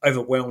by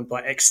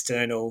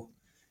external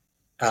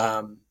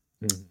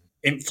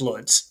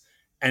influence.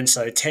 And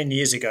so 10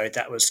 years ago,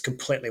 that was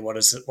completely what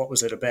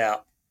was it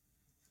about.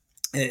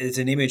 It's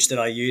an image that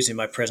I use in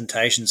my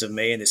presentations of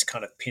me in this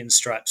kind of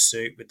pinstripe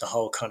suit with the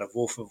whole kind of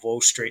Wolf of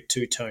Wall Street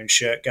two-tone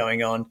shirt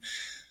going on.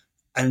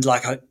 And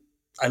like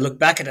I look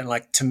back at it and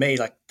like, to me,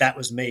 like that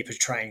was me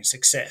portraying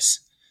success.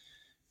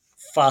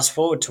 Fast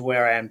forward to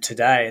where I am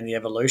today and the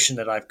evolution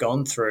that I've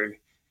gone through,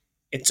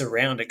 it's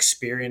around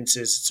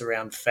experiences, it's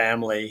around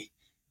family,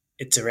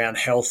 it's around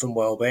health and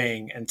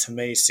well-being. And to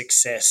me,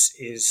 success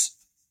is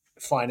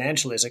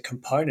financial is a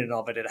component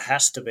of it. It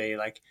has to be.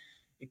 Like,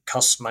 it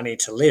costs money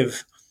to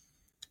live,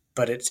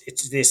 but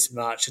it's this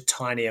much, a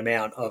tiny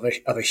amount of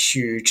a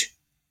huge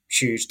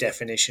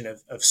definition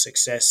of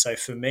success. So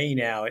for me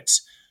now,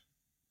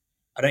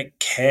 I don't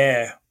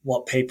care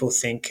what people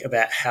think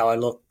about how I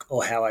look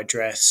or how I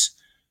dress.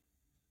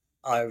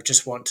 I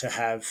just want to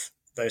have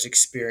those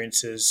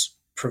experiences,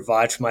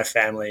 provide for my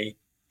family,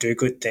 do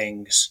good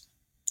things,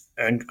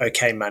 earn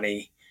okay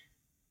money.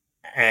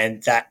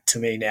 And that to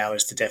me now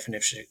is the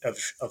definition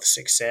of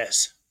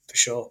success for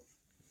sure.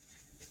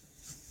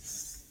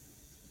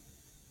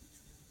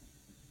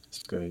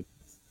 That's good.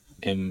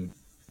 And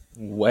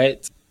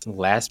what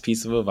last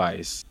piece of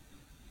advice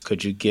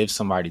could you give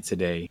somebody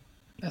today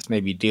that's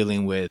maybe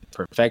dealing with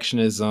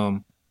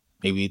perfectionism?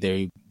 Maybe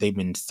they've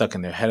been stuck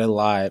in their head a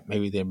lot.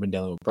 Maybe they've been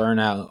dealing with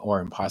burnout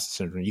or imposter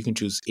syndrome. You can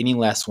choose any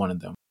last one of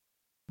them.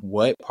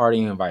 What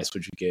parting advice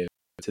would you give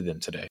to them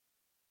today?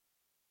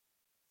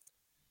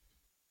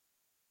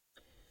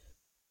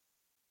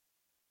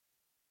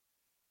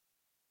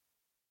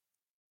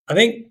 I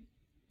think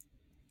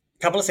a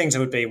couple of things that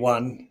would be: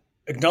 one,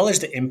 acknowledge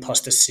that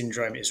imposter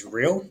syndrome is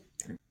real.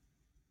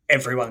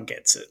 Everyone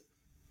gets it.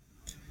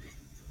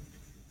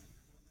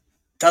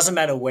 Doesn't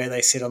matter where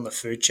they sit on the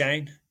food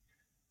chain.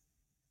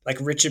 Like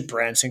Richard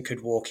Branson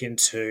could walk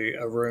into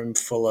a room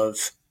full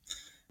of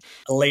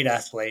elite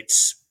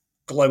athletes,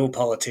 global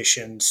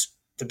politicians,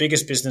 the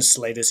biggest business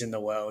leaders in the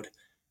world,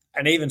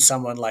 and even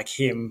someone like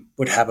him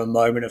would have a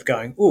moment of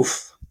going,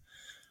 "Oof,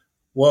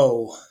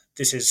 whoa,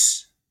 this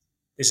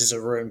is a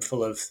room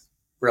full of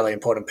really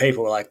important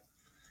people." Like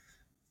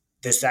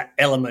there's that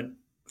element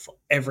for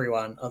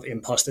everyone of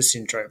imposter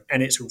syndrome,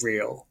 and it's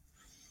real.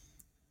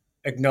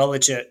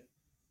 Acknowledge it,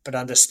 but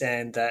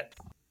understand that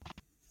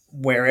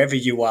wherever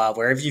you are,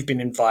 wherever you've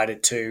been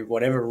invited to,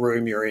 whatever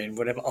room you're in,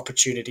 whatever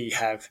opportunity you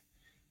have,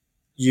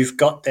 you've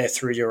got there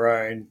through your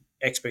own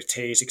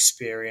expertise,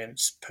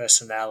 experience,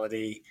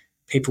 personality.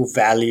 People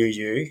value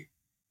you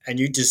and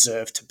you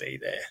deserve to be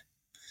there.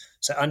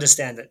 So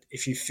understand that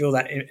if you feel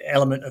that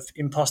element of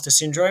imposter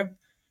syndrome,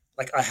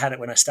 like I had it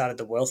when I started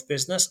the wealth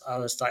business, I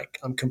was like,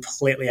 I'm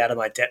completely out of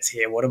my depth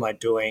here. What am I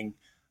doing?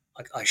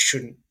 Like I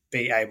shouldn't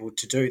be able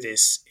to do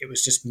this. It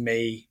was just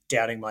me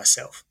doubting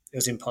myself. It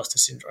was imposter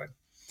syndrome.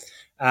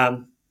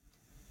 Um,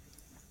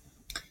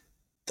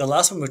 the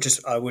last one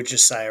I would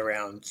just say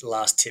around the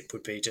last tip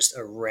would be just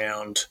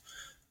around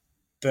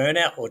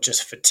burnout or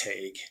just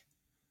fatigue.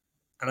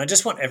 And I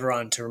just want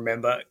everyone to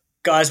remember,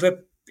 guys,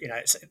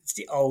 it's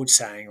the old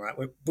saying, right?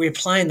 We're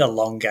playing the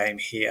long game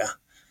here.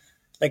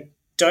 Like,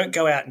 don't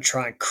go out and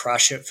try and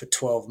crush it for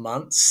 12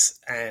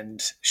 months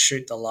and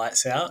shoot the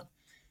lights out,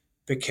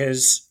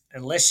 because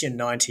unless you're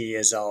 90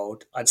 years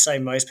old, I'd say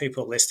most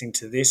people listening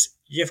to this,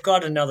 you've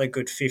got another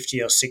good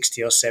 50 or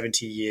 60 or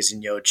 70 years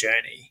in your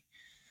journey.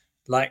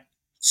 Like,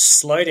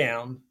 slow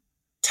down,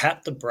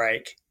 tap the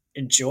brake,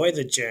 enjoy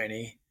the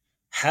journey,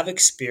 have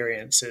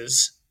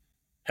experiences,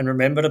 and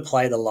remember to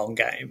play the long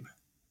game.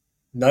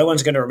 No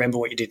one's going to remember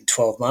what you did in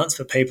 12 months,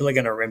 but people are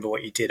going to remember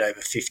what you did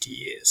over 50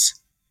 years.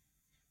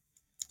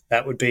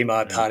 That would be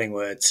my parting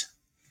words.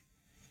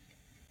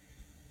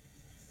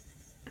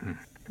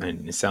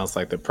 And it sounds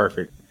like the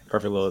perfect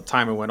little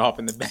timer went off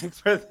in the back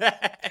for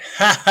that.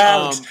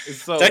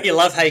 So don't you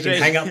love how you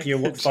can hang up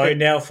your phone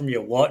now from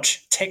your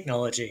watch?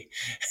 Technology.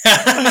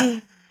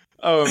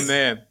 Oh,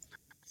 man.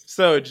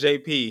 So,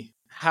 JP,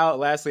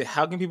 lastly,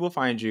 how can people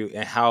find you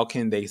and how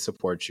can they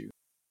support you?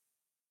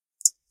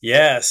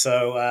 Yeah,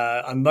 so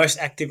I'm most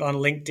active on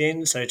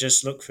LinkedIn, so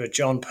just look for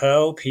John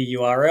Pearl,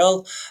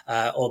 Purl,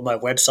 or my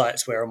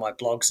website's where all my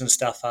blogs and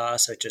stuff are,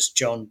 so just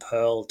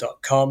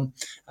johnpearl.com.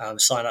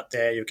 Sign up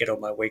there, you'll get all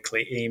my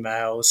weekly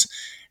emails,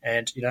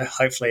 and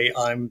hopefully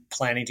I'm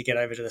planning to get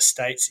over to the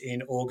States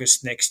in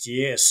August next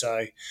year,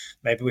 so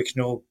maybe we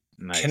can all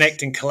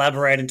connect and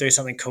collaborate and do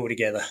something cool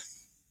together.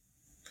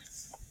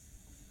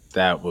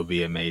 That would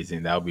be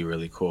amazing. That would be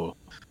really cool.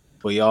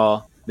 Well,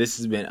 y'all, this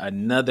has been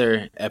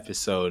another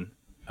episode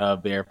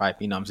of Verified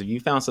Phenoms. If you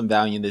found some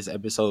value in this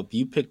episode, if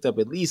you picked up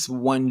at least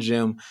one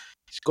gem,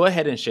 go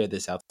ahead and share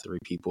this out to 3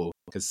 people,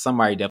 because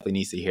somebody definitely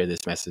needs to hear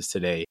this message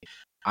today.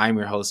 I'm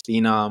your host,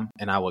 Phenom,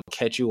 and I will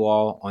catch you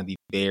all on the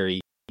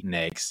very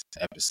next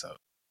episode.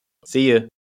 See ya.